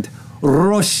wasteland.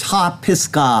 Rosh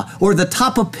ha-Pisgah, or the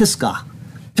top of Pisgah.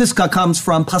 Pisgah comes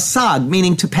from pasag,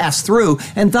 meaning to pass through,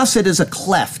 and thus it is a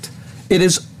cleft. It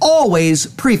is always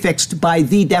prefixed by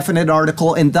the definite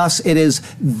article, and thus it is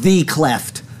the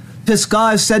cleft.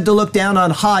 Pisgah is said to look down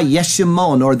on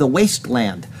Ha-Yeshimon, or the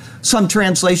wasteland. Some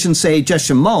translations say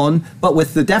Jeshimon, but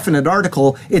with the definite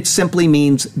article, it simply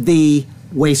means the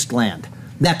wasteland.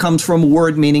 That comes from a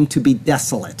word meaning to be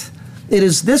desolate. It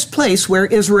is this place where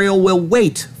Israel will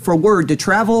wait for word to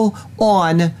travel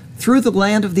on through the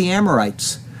land of the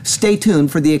Amorites. Stay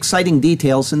tuned for the exciting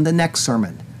details in the next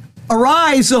sermon.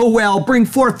 Arise, O well, bring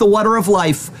forth the water of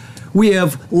life. We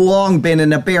have long been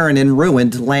in a barren and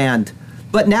ruined land,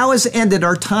 but now has ended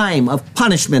our time of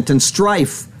punishment and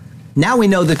strife. Now we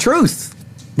know the truth.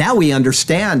 Now we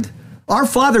understand. Our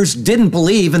fathers didn't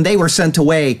believe and they were sent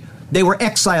away. They were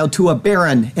exiled to a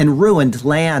barren and ruined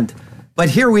land.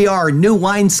 But here we are, new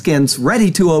wineskins, ready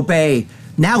to obey.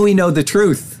 Now we know the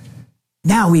truth.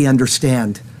 Now we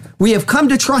understand. We have come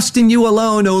to trust in you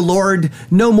alone, O Lord.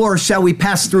 No more shall we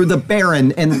pass through the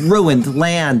barren and ruined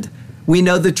land. We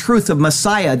know the truth of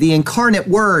Messiah, the incarnate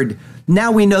Word.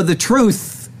 Now we know the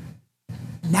truth.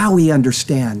 Now we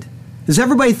understand. Is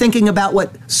everybody thinking about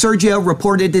what Sergio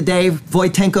reported today,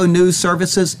 Voitenko News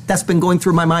Services? That's been going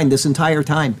through my mind this entire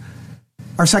time.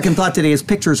 Our second thought today is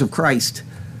pictures of Christ.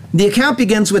 The account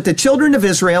begins with the children of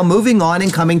Israel moving on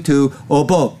and coming to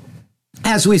Obo.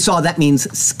 As we saw, that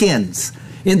means skins.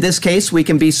 In this case, we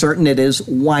can be certain it is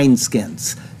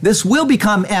wineskins. This will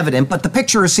become evident, but the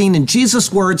picture is seen in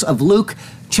Jesus' words of Luke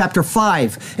chapter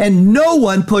 5. And no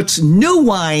one puts new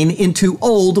wine into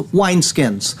old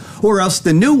wineskins, or else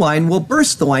the new wine will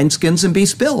burst the wineskins and be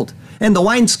spilled, and the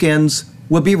wineskins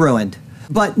will be ruined.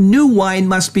 But new wine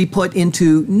must be put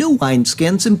into new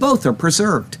wineskins, and both are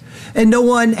preserved. And no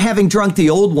one, having drunk the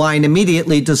old wine,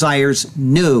 immediately desires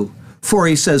new, for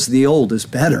he says the old is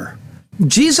better.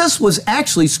 Jesus was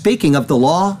actually speaking of the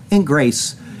law and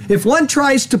grace. If one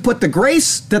tries to put the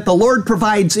grace that the Lord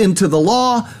provides into the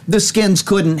law, the skins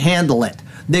couldn't handle it.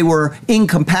 They were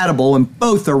incompatible and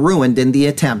both are ruined in the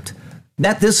attempt.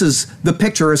 That this is the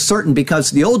picture is certain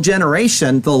because the old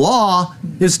generation, the law,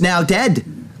 is now dead.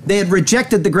 They had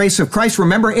rejected the grace of Christ.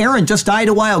 Remember, Aaron just died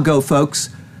a while ago, folks.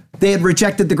 They had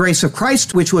rejected the grace of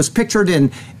Christ, which was pictured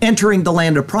in entering the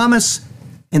land of promise,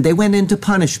 and they went into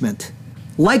punishment.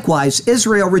 Likewise,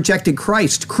 Israel rejected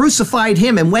Christ, crucified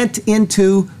him, and went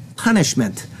into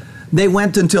punishment. They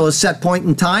went until a set point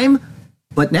in time,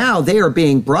 but now they are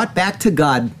being brought back to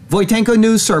God. Voitenko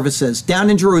News Services down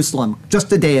in Jerusalem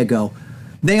just a day ago.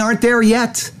 They aren't there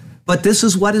yet, but this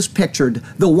is what is pictured.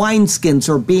 The wineskins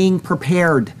are being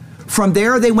prepared. From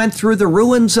there, they went through the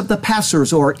ruins of the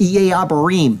passers, or Iye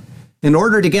Abarim. In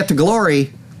order to get to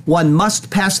glory, one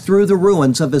must pass through the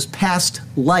ruins of his past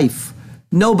life.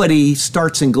 Nobody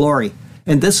starts in glory.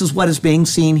 And this is what is being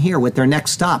seen here with their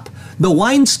next stop. The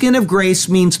wineskin of grace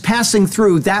means passing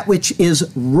through that which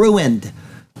is ruined.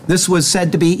 This was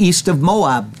said to be east of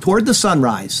Moab, toward the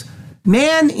sunrise.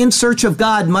 Man in search of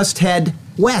God must head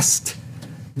west.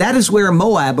 That is where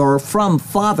Moab, or from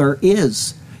father,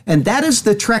 is. And that is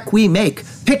the trek we make,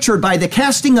 pictured by the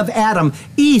casting of Adam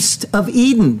east of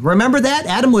Eden. Remember that?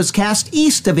 Adam was cast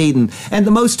east of Eden. And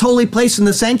the most holy place in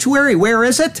the sanctuary, where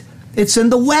is it? It's in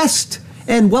the west.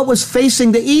 And what was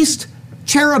facing the east?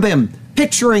 Cherubim,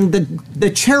 picturing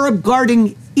the cherub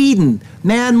guarding Eden.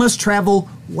 Man must travel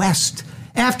west.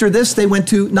 After this, they went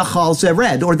to Nahal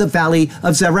Zered, or the Valley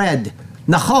of Zered.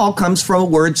 Nahal comes from a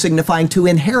word signifying to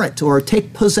inherit or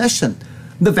take possession.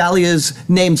 The valley is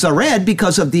named Zered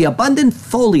because of the abundant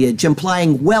foliage,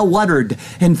 implying well-watered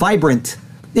and vibrant.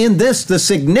 In this, the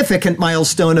significant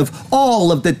milestone of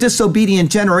all of the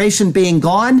disobedient generation being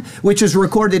gone, which is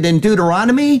recorded in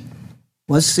Deuteronomy,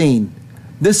 was seen.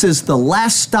 This is the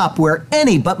last stop where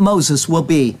any but Moses will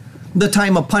be. The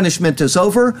time of punishment is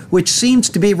over, which seems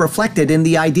to be reflected in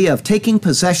the idea of taking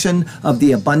possession of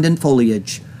the abundant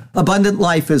foliage. Abundant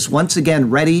life is once again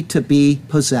ready to be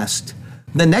possessed.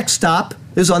 The next stop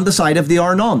is on the side of the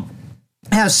Arnon.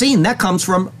 As seen, that comes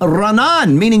from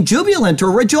Ranan, meaning jubilant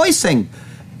or rejoicing.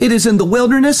 It is in the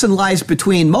wilderness and lies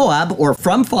between Moab, or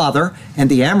from father, and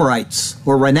the Amorites,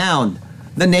 or renown.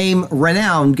 The name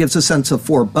renown gives a sense of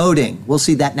foreboding. We'll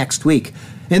see that next week.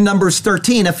 In Numbers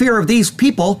 13, a fear of these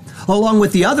people, along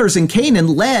with the others in Canaan,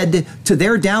 led to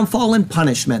their downfall and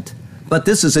punishment. But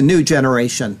this is a new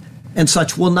generation, and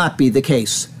such will not be the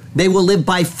case. They will live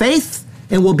by faith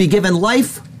and will be given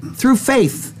life through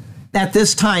faith. At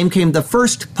this time came the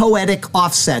first poetic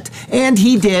offset, and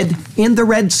he did in the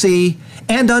Red Sea,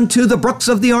 and unto the brooks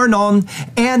of the Arnon,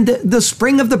 and the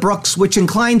spring of the brooks, which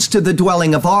inclines to the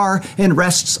dwelling of Ar, and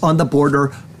rests on the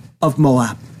border of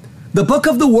Moab. The book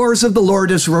of the wars of the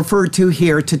Lord is referred to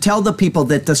here to tell the people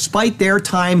that despite their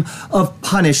time of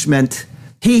punishment,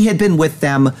 he had been with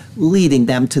them, leading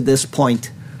them to this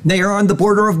point. They are on the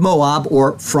border of Moab,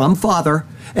 or from Father,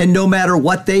 and no matter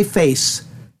what they face,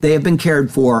 they have been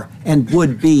cared for and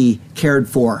would be cared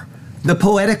for. The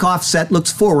poetic offset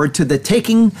looks forward to the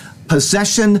taking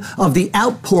possession of the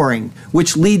outpouring,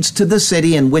 which leads to the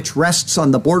city and which rests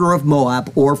on the border of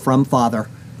Moab, or from Father.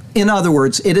 In other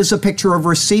words, it is a picture of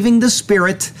receiving the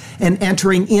Spirit and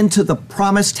entering into the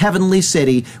promised heavenly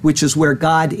city, which is where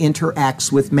God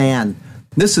interacts with man.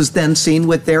 This is then seen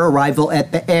with their arrival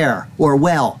at Be'er, or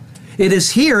well. It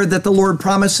is here that the Lord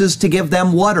promises to give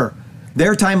them water.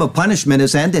 Their time of punishment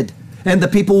is ended, and the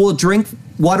people will drink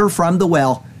water from the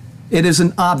well. It is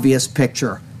an obvious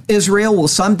picture. Israel will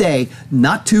someday,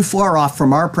 not too far off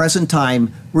from our present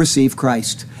time, receive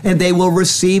Christ, and they will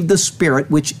receive the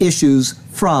Spirit which issues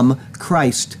from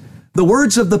Christ. The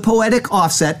words of the poetic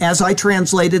offset, as I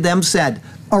translated them, said,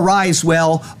 "Arise,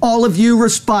 well, all of you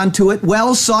respond to it,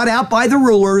 well sought out by the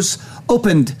rulers,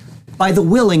 opened by the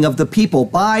willing of the people,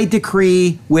 by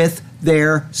decree with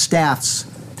their staffs."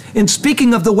 In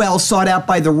speaking of the well sought out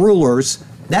by the rulers,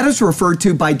 that is referred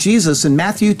to by Jesus in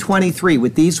Matthew 23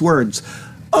 with these words,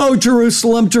 "O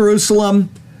Jerusalem, Jerusalem,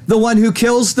 the one who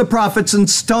kills the prophets and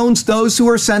stones those who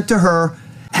are sent to her,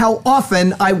 how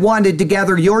often I wanted to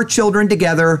gather your children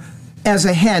together as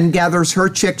a hen gathers her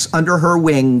chicks under her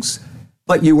wings,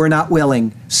 but you were not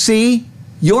willing. See,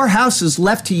 your house is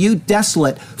left to you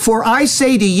desolate. For I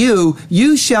say to you,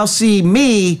 you shall see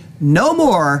me no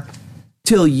more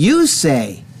till you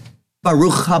say,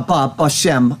 Baruch haba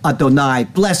Bashem Adonai,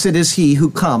 blessed is he who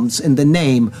comes in the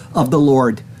name of the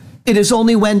Lord." It is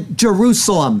only when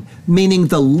Jerusalem, meaning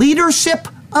the leadership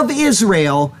of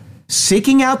Israel,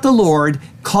 seeking out the Lord,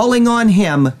 calling on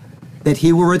him, that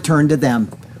he will return to them.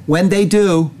 When they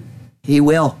do, he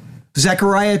will.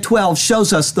 Zechariah 12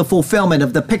 shows us the fulfillment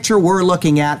of the picture we're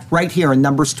looking at right here in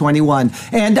Numbers 21.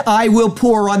 "And I will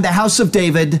pour on the house of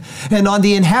David and on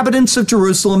the inhabitants of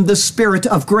Jerusalem the spirit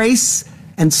of grace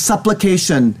and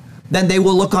supplication. Then they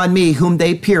will look on me whom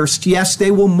they pierced. Yes,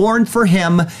 they will mourn for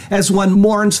him as one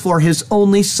mourns for his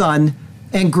only son,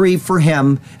 and grieve for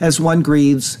him as one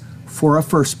grieves for a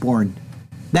firstborn."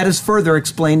 That is further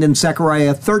explained in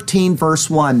Zechariah 13, verse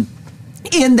 1.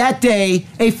 "In that day,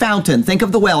 a fountain," think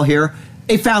of the well here,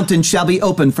 "a fountain shall be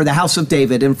opened for the house of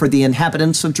David and for the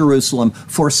inhabitants of Jerusalem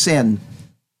for sin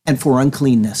and for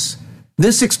uncleanness."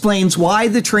 This explains why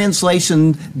the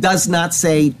translation does not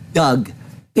say dug.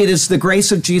 It is the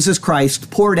grace of Jesus Christ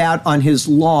poured out on his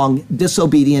long,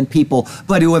 disobedient people,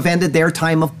 but who have ended their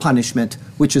time of punishment,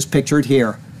 which is pictured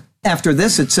here. After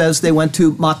this, it says they went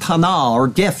to matana, or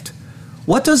gift.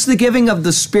 What does the giving of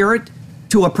the Spirit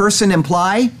to a person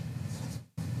imply?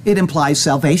 It implies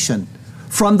salvation.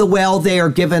 From the well, they are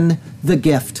given the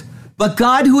gift. But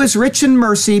God, who is rich in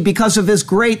mercy because of his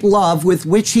great love with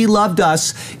which he loved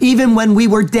us, even when we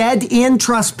were dead in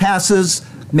trespasses,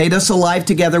 made us alive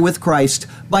together with Christ.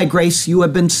 By grace you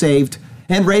have been saved,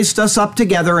 and raised us up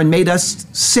together and made us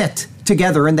sit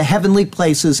together in the heavenly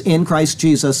places in Christ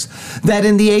Jesus, that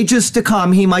in the ages to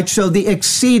come he might show the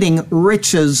exceeding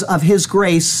riches of his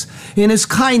grace in his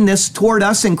kindness toward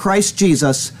us in Christ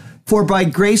Jesus. For by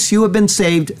grace you have been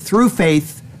saved through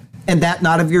faith, and that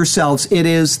not of yourselves. It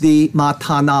is the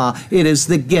matana, it is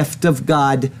the gift of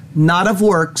God, not of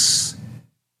works,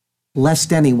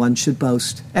 lest anyone should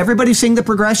boast. Everybody seeing the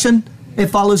progression? It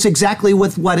follows exactly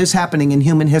with what is happening in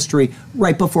human history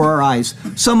right before our eyes.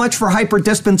 So much for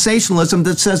hyper-dispensationalism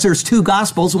that says there's two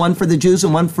gospels, one for the Jews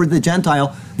and one for the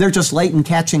Gentile. They're just late in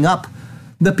catching up.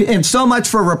 And so much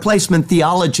for replacement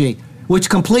theology, which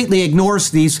completely ignores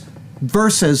these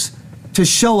verses to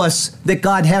show us that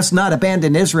God has not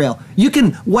abandoned Israel. You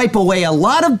can wipe away a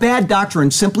lot of bad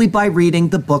doctrine simply by reading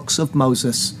the books of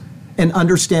Moses and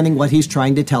understanding what he's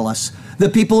trying to tell us. The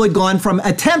people had gone from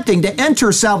attempting to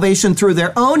enter salvation through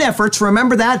their own efforts.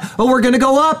 Remember that? Oh, we're going to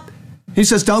go up. He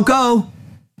says, don't go.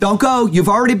 Don't go. You've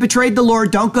already betrayed the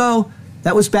Lord. Don't go.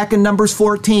 That was back in Numbers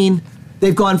 14.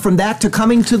 They've gone from that to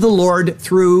coming to the Lord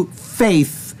through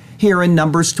faith here in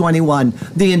Numbers 21.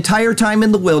 The entire time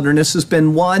in the wilderness has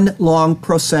been one long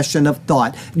procession of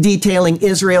thought, detailing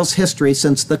Israel's history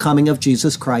since the coming of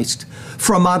Jesus Christ.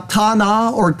 From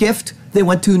Matana, or gift, they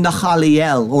went to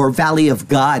Nahaliel, or Valley of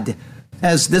God.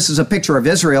 As this is a picture of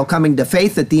Israel coming to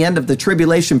faith at the end of the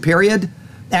tribulation period,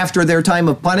 after their time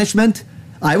of punishment?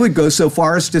 I would go so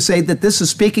far as to say that this is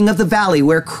speaking of the valley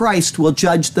where Christ will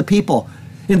judge the people.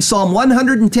 In Psalm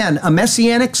 110, a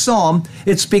messianic psalm,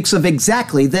 it speaks of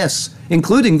exactly this,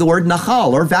 including the word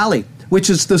Nahal, or valley, which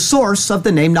is the source of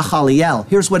the name Nahaliel.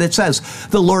 Here's what it says: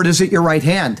 "The Lord is at your right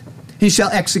hand. He shall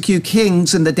execute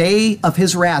kings in the day of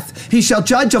his wrath. He shall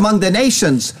judge among the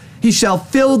nations. He shall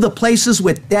fill the places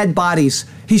with dead bodies.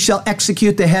 He shall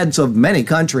execute the heads of many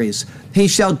countries. He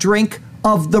shall drink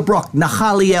of the brook,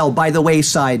 Nahaliel, by the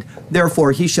wayside.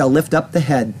 Therefore he shall lift up the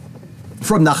head."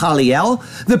 From Nahaliel,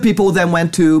 the people then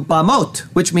went to Bamot,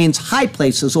 which means high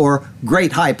places or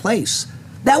great high place.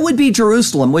 That would be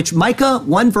Jerusalem, which Micah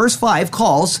 1 verse 5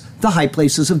 calls the high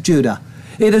places of Judah.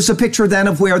 It is a picture then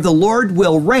of where the Lord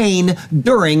will reign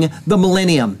during the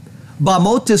millennium.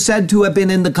 Bamot is said to have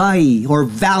been in the Gai, or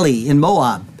valley, in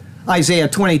Moab. Isaiah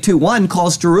 22:1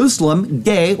 calls Jerusalem,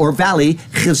 Gay, or valley,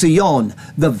 Chizion,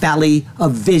 the valley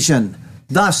of vision.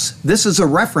 Thus, this is a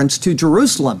reference to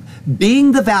Jerusalem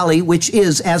being the valley which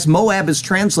is, as Moab is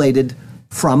translated,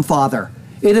 from Father.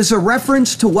 It is a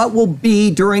reference to what will be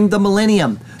during the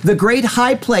millennium, the great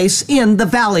high place in the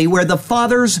valley where the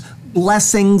Father's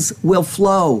blessings will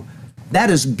flow. That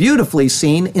is beautifully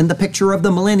seen in the picture of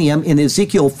the millennium in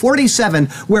Ezekiel 47,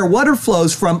 where water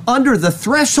flows from under the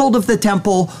threshold of the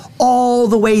temple all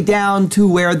the way down to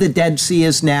where the Dead Sea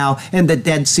is now, and the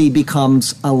Dead Sea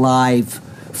becomes alive.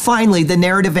 Finally, the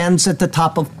narrative ends at the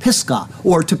top of Pisgah,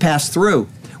 or to pass through,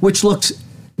 which looks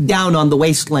down on the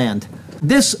wasteland.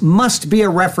 This must be a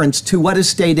reference to what is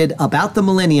stated about the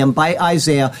millennium by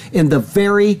Isaiah in the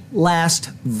very last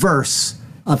verse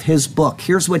of his book.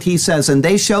 Here's what he says: "And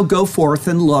they shall go forth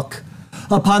and look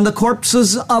upon the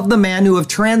corpses of the men who have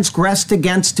transgressed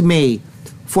against me,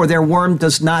 for their worm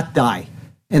does not die,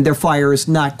 and their fire is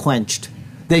not quenched.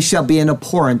 They shall be an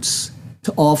abhorrence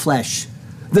to all flesh."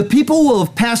 The people will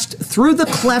have passed through the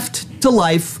cleft to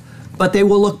life, but they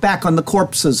will look back on the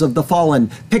corpses of the fallen,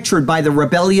 pictured by the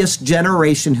rebellious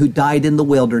generation who died in the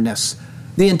wilderness.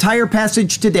 The entire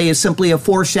passage today is simply a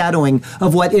foreshadowing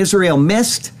of what Israel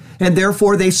missed, and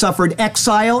therefore they suffered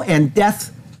exile and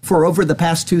death for over the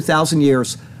past 2,000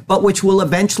 years, but which will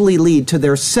eventually lead to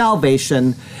their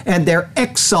salvation and their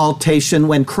exaltation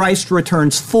when Christ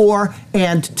returns for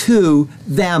and to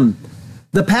them.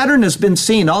 The pattern has been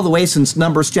seen all the way since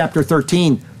Numbers chapter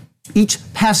 13. Each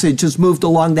passage has moved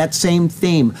along that same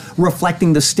theme,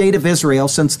 reflecting the state of Israel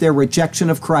since their rejection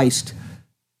of Christ.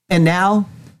 And now,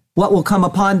 what will come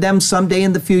upon them someday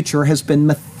in the future has been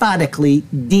methodically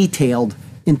detailed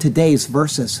in today's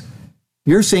verses.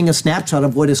 You're seeing a snapshot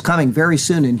of what is coming very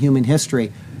soon in human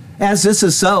history. As this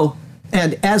is so,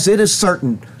 and as it is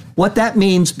certain, what that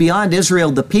means beyond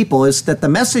Israel, the people, is that the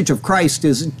message of Christ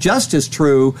is just as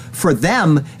true for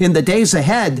them in the days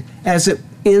ahead as it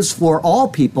is for all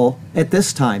people at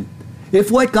this time. If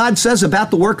what God says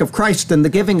about the work of Christ and the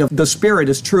giving of the Spirit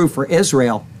is true for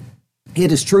Israel,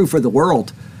 it is true for the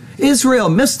world. Israel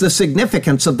missed the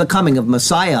significance of the coming of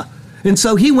Messiah, and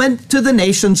so he went to the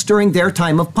nations during their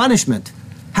time of punishment.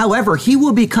 However, he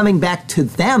will be coming back to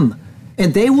them,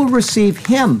 and they will receive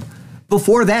him.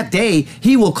 Before that day,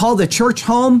 he will call the church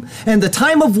home, and the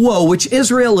time of woe which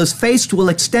Israel is faced will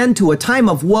extend to a time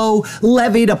of woe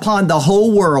levied upon the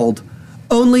whole world.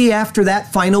 Only after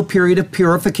that final period of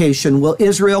purification will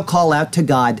Israel call out to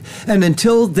God, and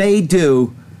until they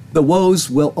do, the woes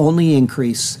will only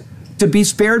increase. To be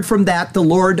spared from that, the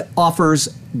Lord offers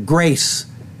grace.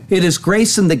 It is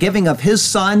grace in the giving of his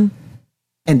Son,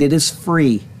 and it is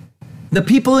free. The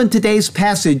people in today's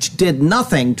passage did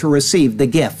nothing to receive the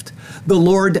gift. The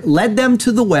Lord led them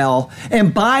to the well,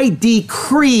 and by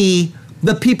decree,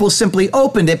 the people simply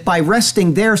opened it by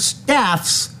resting their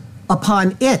staffs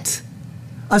upon it.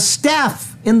 A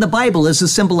staff in the Bible is a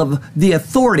symbol of the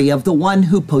authority of the one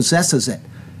who possesses it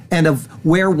and of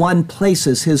where one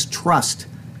places his trust.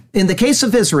 In the case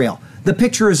of Israel, the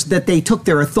picture is that they took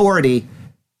their authority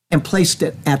and placed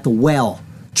it at the well,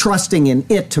 trusting in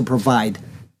it to provide,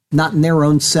 not in their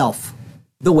own self.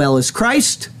 The well is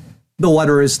Christ. The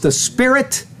water is the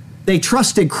Spirit. They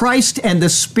trusted Christ, and the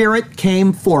Spirit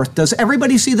came forth. Does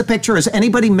everybody see the picture? Has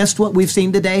anybody missed what we've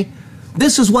seen today?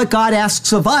 This is what God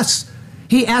asks of us.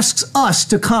 He asks us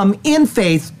to come in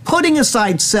faith, putting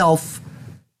aside self.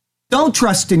 Don't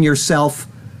trust in yourself.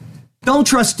 Don't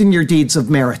trust in your deeds of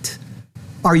merit.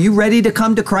 Are you ready to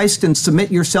come to Christ and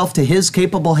submit yourself to his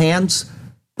capable hands?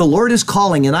 The Lord is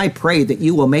calling, and I pray that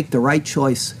you will make the right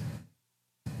choice.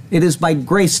 It is by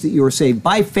grace that you are saved,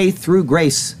 by faith through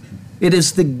grace. It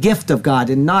is the gift of God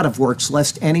and not of works,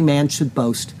 lest any man should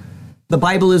boast. The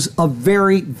Bible is a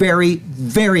very, very,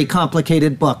 very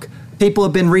complicated book. People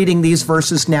have been reading these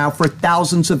verses now for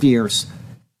thousands of years,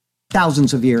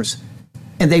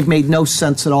 and they've made no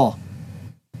sense at all.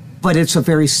 But it's a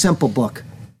very simple book.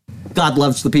 God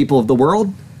loves the people of the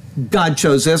world. God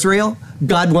chose Israel.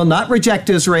 God will not reject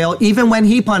Israel. Even when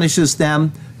he punishes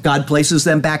them, God places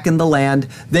them back in the land.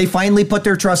 They finally put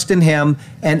their trust in him,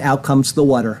 and out comes the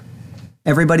water.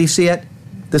 Everybody see it?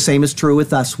 The same is true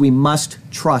with us. We must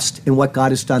trust in what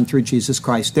God has done through Jesus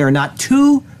Christ. There are not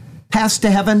two paths to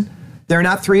heaven. There are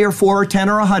not 3 or 4 or 10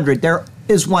 or 100. There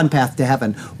is one path to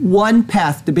heaven, one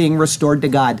path to being restored to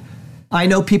God. I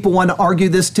know people want to argue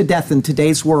this to death in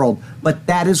today's world, but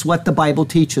that is what the Bible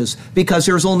teaches, because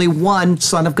there's only one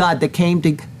Son of God that came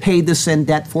to pay the sin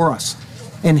debt for us.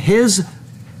 And his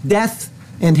death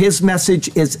and his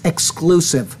message is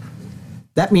exclusive.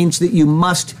 That means that you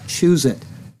must choose it.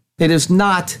 It is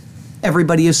not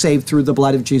everybody is saved through the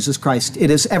blood of Jesus Christ. It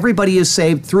is everybody is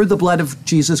saved through the blood of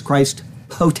Jesus Christ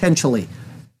potentially.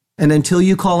 And until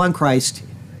you call on Christ,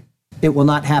 it will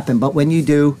not happen. But when you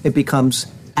do, it becomes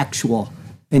actual,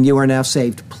 and you are now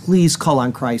saved. Please call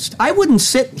on Christ. I wouldn't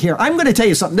sit here. I'm going to tell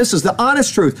you something. This is the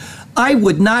honest truth. I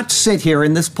would not sit here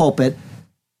in this pulpit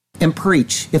and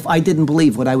preach if I didn't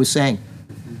believe what I was saying.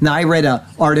 Now, I read an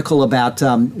article about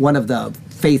one of the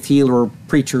faith healer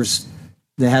preachers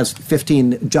that has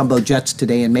 15 jumbo jets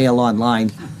today in Mail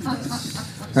Online,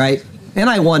 right? And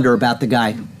I wonder about the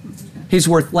guy. He's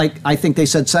worth, like, I think they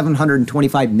said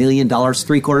 $725 million,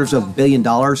 $750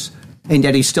 million, and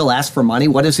yet he still asks for money.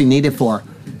 What does he need it for,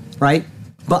 right?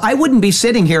 But I wouldn't be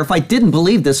sitting here if I didn't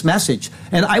believe this message.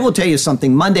 And I will tell you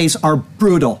something, Mondays are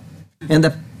brutal. And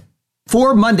the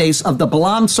 4 Mondays of the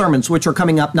Balaam sermons, which are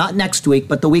coming up not next week,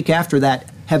 but the week after that,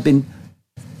 have been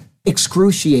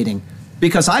excruciating.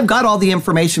 Because I've got all the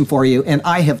information for you, and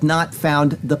I have not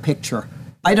found the picture.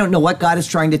 I don't know what God is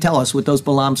trying to tell us with those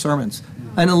Balaam sermons.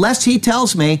 And unless he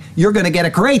tells me, you're going to get a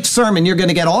great sermon, you're going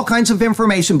to get all kinds of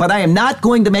information, but I am not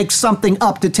going to make something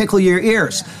up to tickle your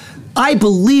ears. I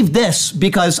believe this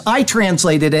because I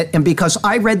translated it and because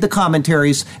I read the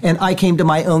commentaries and I came to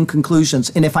my own conclusions.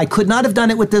 And if I could not have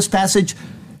done it with this passage,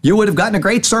 you would have gotten a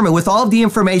great sermon with all of the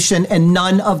information and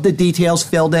none of the details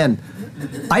filled in.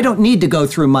 I don't need to go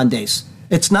through Mondays.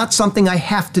 It's not something I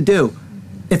have to do.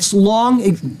 It's long.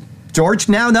 George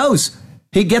now knows.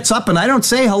 He gets up and I don't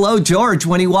say hello, George,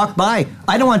 when he walked by.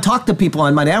 I don't want to talk to people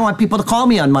on Monday. I don't want people to call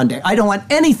me on Monday. I don't want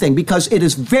anything because it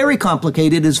is very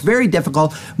complicated. It is very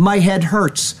difficult. My head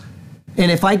hurts. And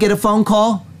if I get a phone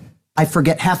call, I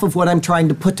forget half of what I'm trying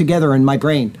to put together in my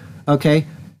brain. Okay?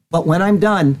 But when I'm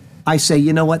done, I say,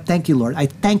 you know what? Thank you, Lord. I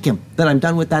thank him that I'm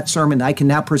done with that sermon. I can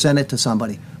now present it to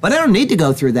somebody. But I don't need to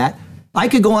go through that. I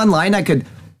could go online. I could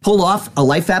pull off a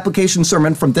life application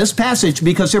sermon from this passage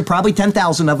because there are probably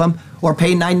 10,000 of them, or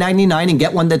pay $9.99 and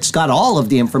get one that's got all of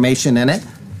the information in it.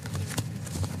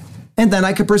 And then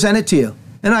I could present it to you.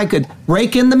 And I could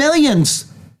rake in the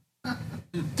millions.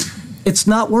 It's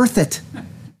not worth it.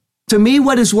 To me,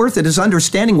 what is worth it is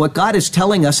understanding what God is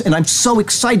telling us. And I'm so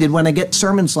excited when I get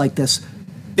sermons like this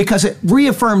because it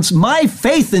reaffirms my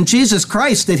faith in Jesus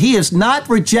Christ that he has not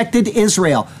rejected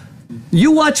Israel.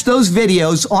 You watch those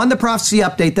videos on the prophecy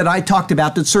update that I talked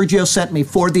about that Sergio sent me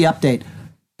for the update.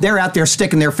 They're out there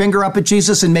sticking their finger up at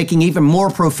Jesus and making even more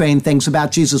profane things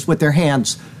about Jesus with their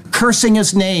hands, cursing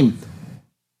his name.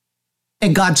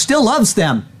 And God still loves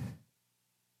them.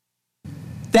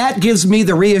 That gives me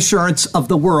the reassurance of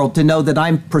the world to know that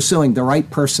I'm pursuing the right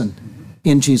person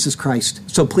in Jesus Christ.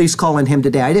 So please call on him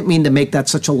today. I didn't mean to make that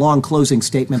such a long closing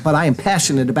statement, but I am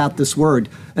passionate about this word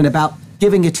and about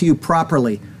giving it to you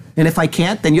properly. And if I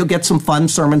can't, then you'll get some fun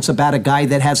sermons about a guy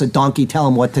that has a donkey tell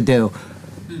him what to do.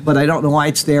 But I don't know why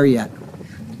it's there yet.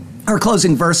 Our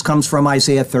closing verse comes from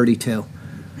Isaiah 32.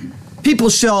 People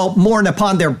shall mourn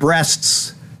upon their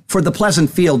breasts for the pleasant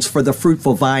fields, for the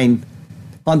fruitful vine.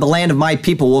 On the land of my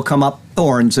people will come up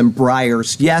thorns and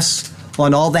briars. Yes,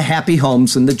 on all the happy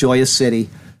homes in the joyous city.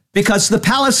 Because the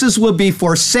palaces will be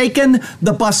forsaken,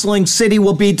 the bustling city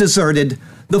will be deserted.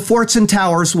 The forts and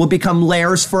towers will become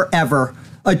lairs forever.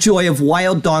 A joy of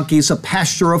wild donkeys, a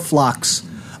pasture of flocks,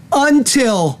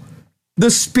 until the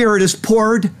Spirit is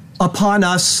poured upon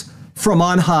us from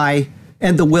on high,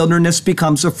 and the wilderness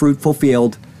becomes a fruitful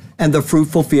field, and the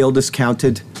fruitful field is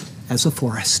counted as a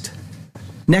forest.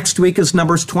 Next week is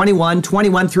Numbers 21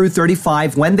 through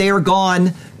 35. When they are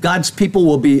gone, God's people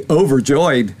will be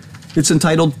overjoyed. It's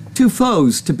entitled, Two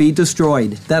Foes to be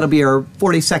Destroyed. That'll be our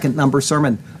 42nd number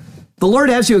sermon. The Lord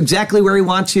has you exactly where he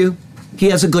wants you. He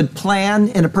has a good plan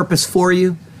and a purpose for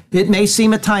you. It may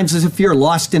seem at times as if you're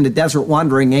lost in the desert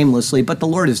wandering aimlessly, but the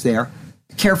Lord is there,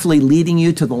 carefully leading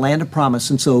you to the land of promise.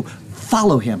 And so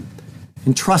follow him.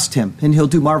 and trust him, and he'll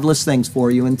do marvelous things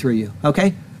for you and through you.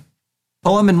 Okay?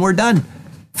 Poem, and we're done.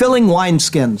 Filling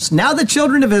wineskins. Now the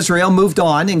children of Israel moved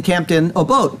on and camped in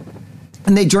Obot.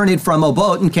 And they journeyed from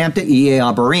Obot and camped at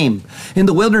Abarim, in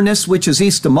the wilderness which is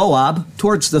east of Moab,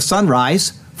 towards the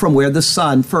sunrise, from where the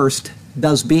sun first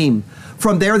does beam.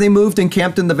 From there they moved and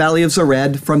camped in the valley of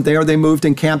Zered. From there they moved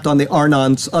and camped on the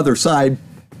Arnon's other side,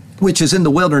 which is in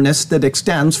the wilderness that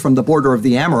extends from the border of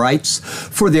the Amorites.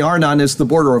 For the Arnon is the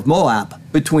border of Moab,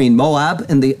 between Moab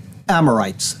and the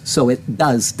Amorites. So it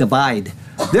does divide.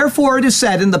 Therefore it is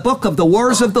said in the book of the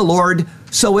wars of the Lord,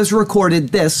 so is recorded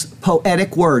this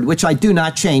poetic word, which I do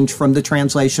not change from the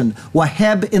translation.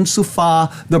 Waheb in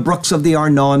Suphah, the brooks of the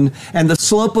Arnon, and the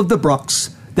slope of the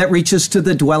brooks that reaches to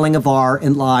the dwelling of Ar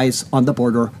and lies on the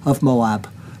border of Moab.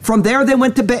 From there they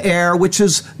went to Be'er, which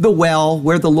is the well,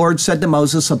 where the Lord said to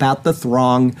Moses about the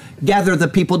throng, gather the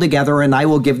people together, and I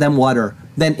will give them water.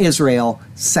 Then Israel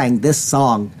sang this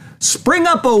song. Spring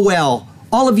up, O well,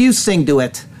 all of you sing to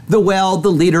it. The well the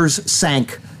leaders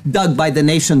sank, dug by the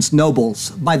nation's nobles,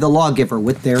 by the lawgiver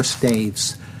with their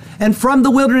staves. And from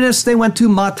the wilderness they went to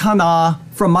Mattanah,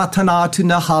 from Mattanah to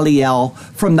Nahaliel,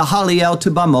 from Nahaliel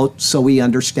to Bamot, so we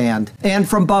understand. And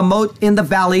from Bamot in the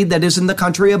valley that is in the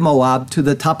country of Moab to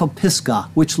the top of Pisgah,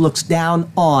 which looks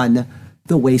down on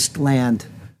the wasteland.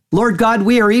 Lord God,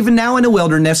 we are even now in a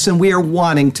wilderness, and we are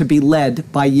wanting to be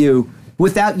led by you.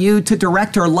 Without you to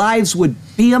direct our lives would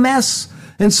be a mess.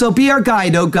 And so be our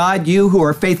guide, O God, you who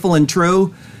are faithful and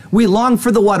true. We long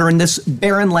for the water in this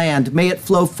barren land. May it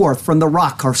flow forth from the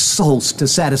rock our souls to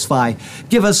satisfy.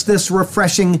 Give us this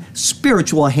refreshing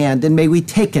spiritual hand, and may we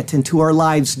take it into our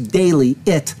lives daily,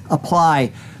 it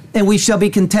apply. And we shall be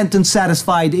content and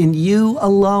satisfied in you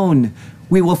alone.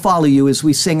 We will follow you as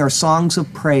we sing our songs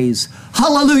of praise.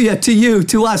 Hallelujah to you,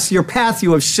 to us, your path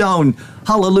you have shown.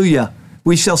 Hallelujah.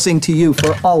 We shall sing to you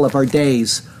for all of our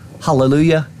days.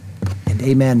 Hallelujah and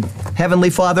amen. Heavenly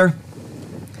Father,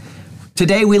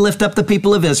 today we lift up the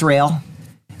people of Israel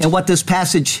and what this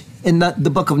passage in the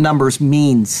book of Numbers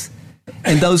means.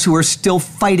 And those who are still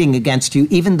fighting against you,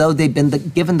 even though they've been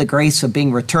given the grace of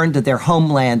being returned to their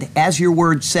homeland, as your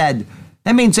word said.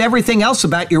 That means everything else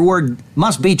about your word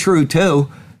must be true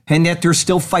too. And yet they're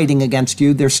still fighting against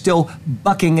you. They're still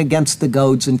bucking against the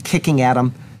goads and kicking at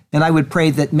them. And I would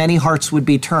pray that many hearts would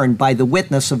be turned by the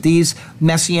witness of these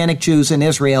Messianic Jews in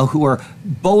Israel who are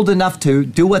bold enough to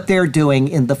do what they're doing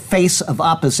in the face of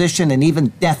opposition and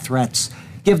even death threats.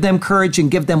 Give them courage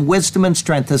and give them wisdom and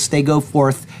strength as they go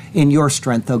forth in your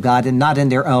strength, O God, and not in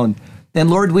their own. And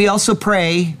Lord, we also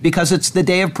pray, because it's the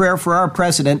day of prayer for our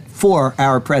president.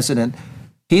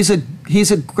 He's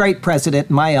a great president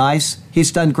in my eyes.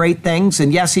 He's done great things,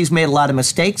 and yes, he's made a lot of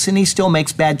mistakes, and he still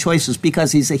makes bad choices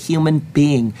because he's a human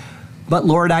being. But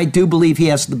Lord, I do believe he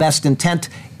has the best intent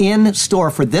in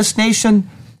store for this nation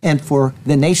and for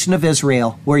the nation of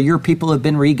Israel, where your people have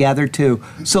been regathered to.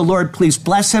 So Lord, please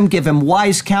bless him, give him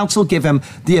wise counsel, give him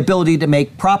the ability to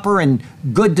make proper and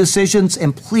good decisions,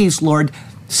 and please, Lord,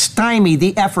 stymie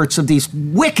the efforts of these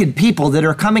wicked people that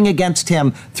are coming against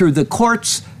him through the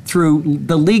courts, through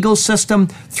the legal system,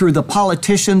 through the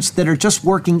politicians that are just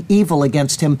working evil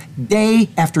against him day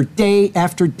after day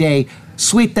after day.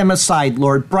 Sweep them aside,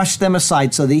 Lord. Brush them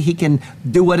aside so that he can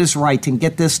do what is right and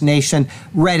get this nation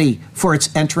ready for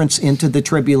its entrance into the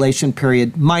tribulation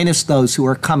period, minus those who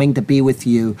are coming to be with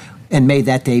you. And may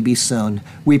that day be soon.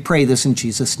 We pray this in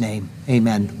Jesus' name.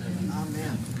 Amen.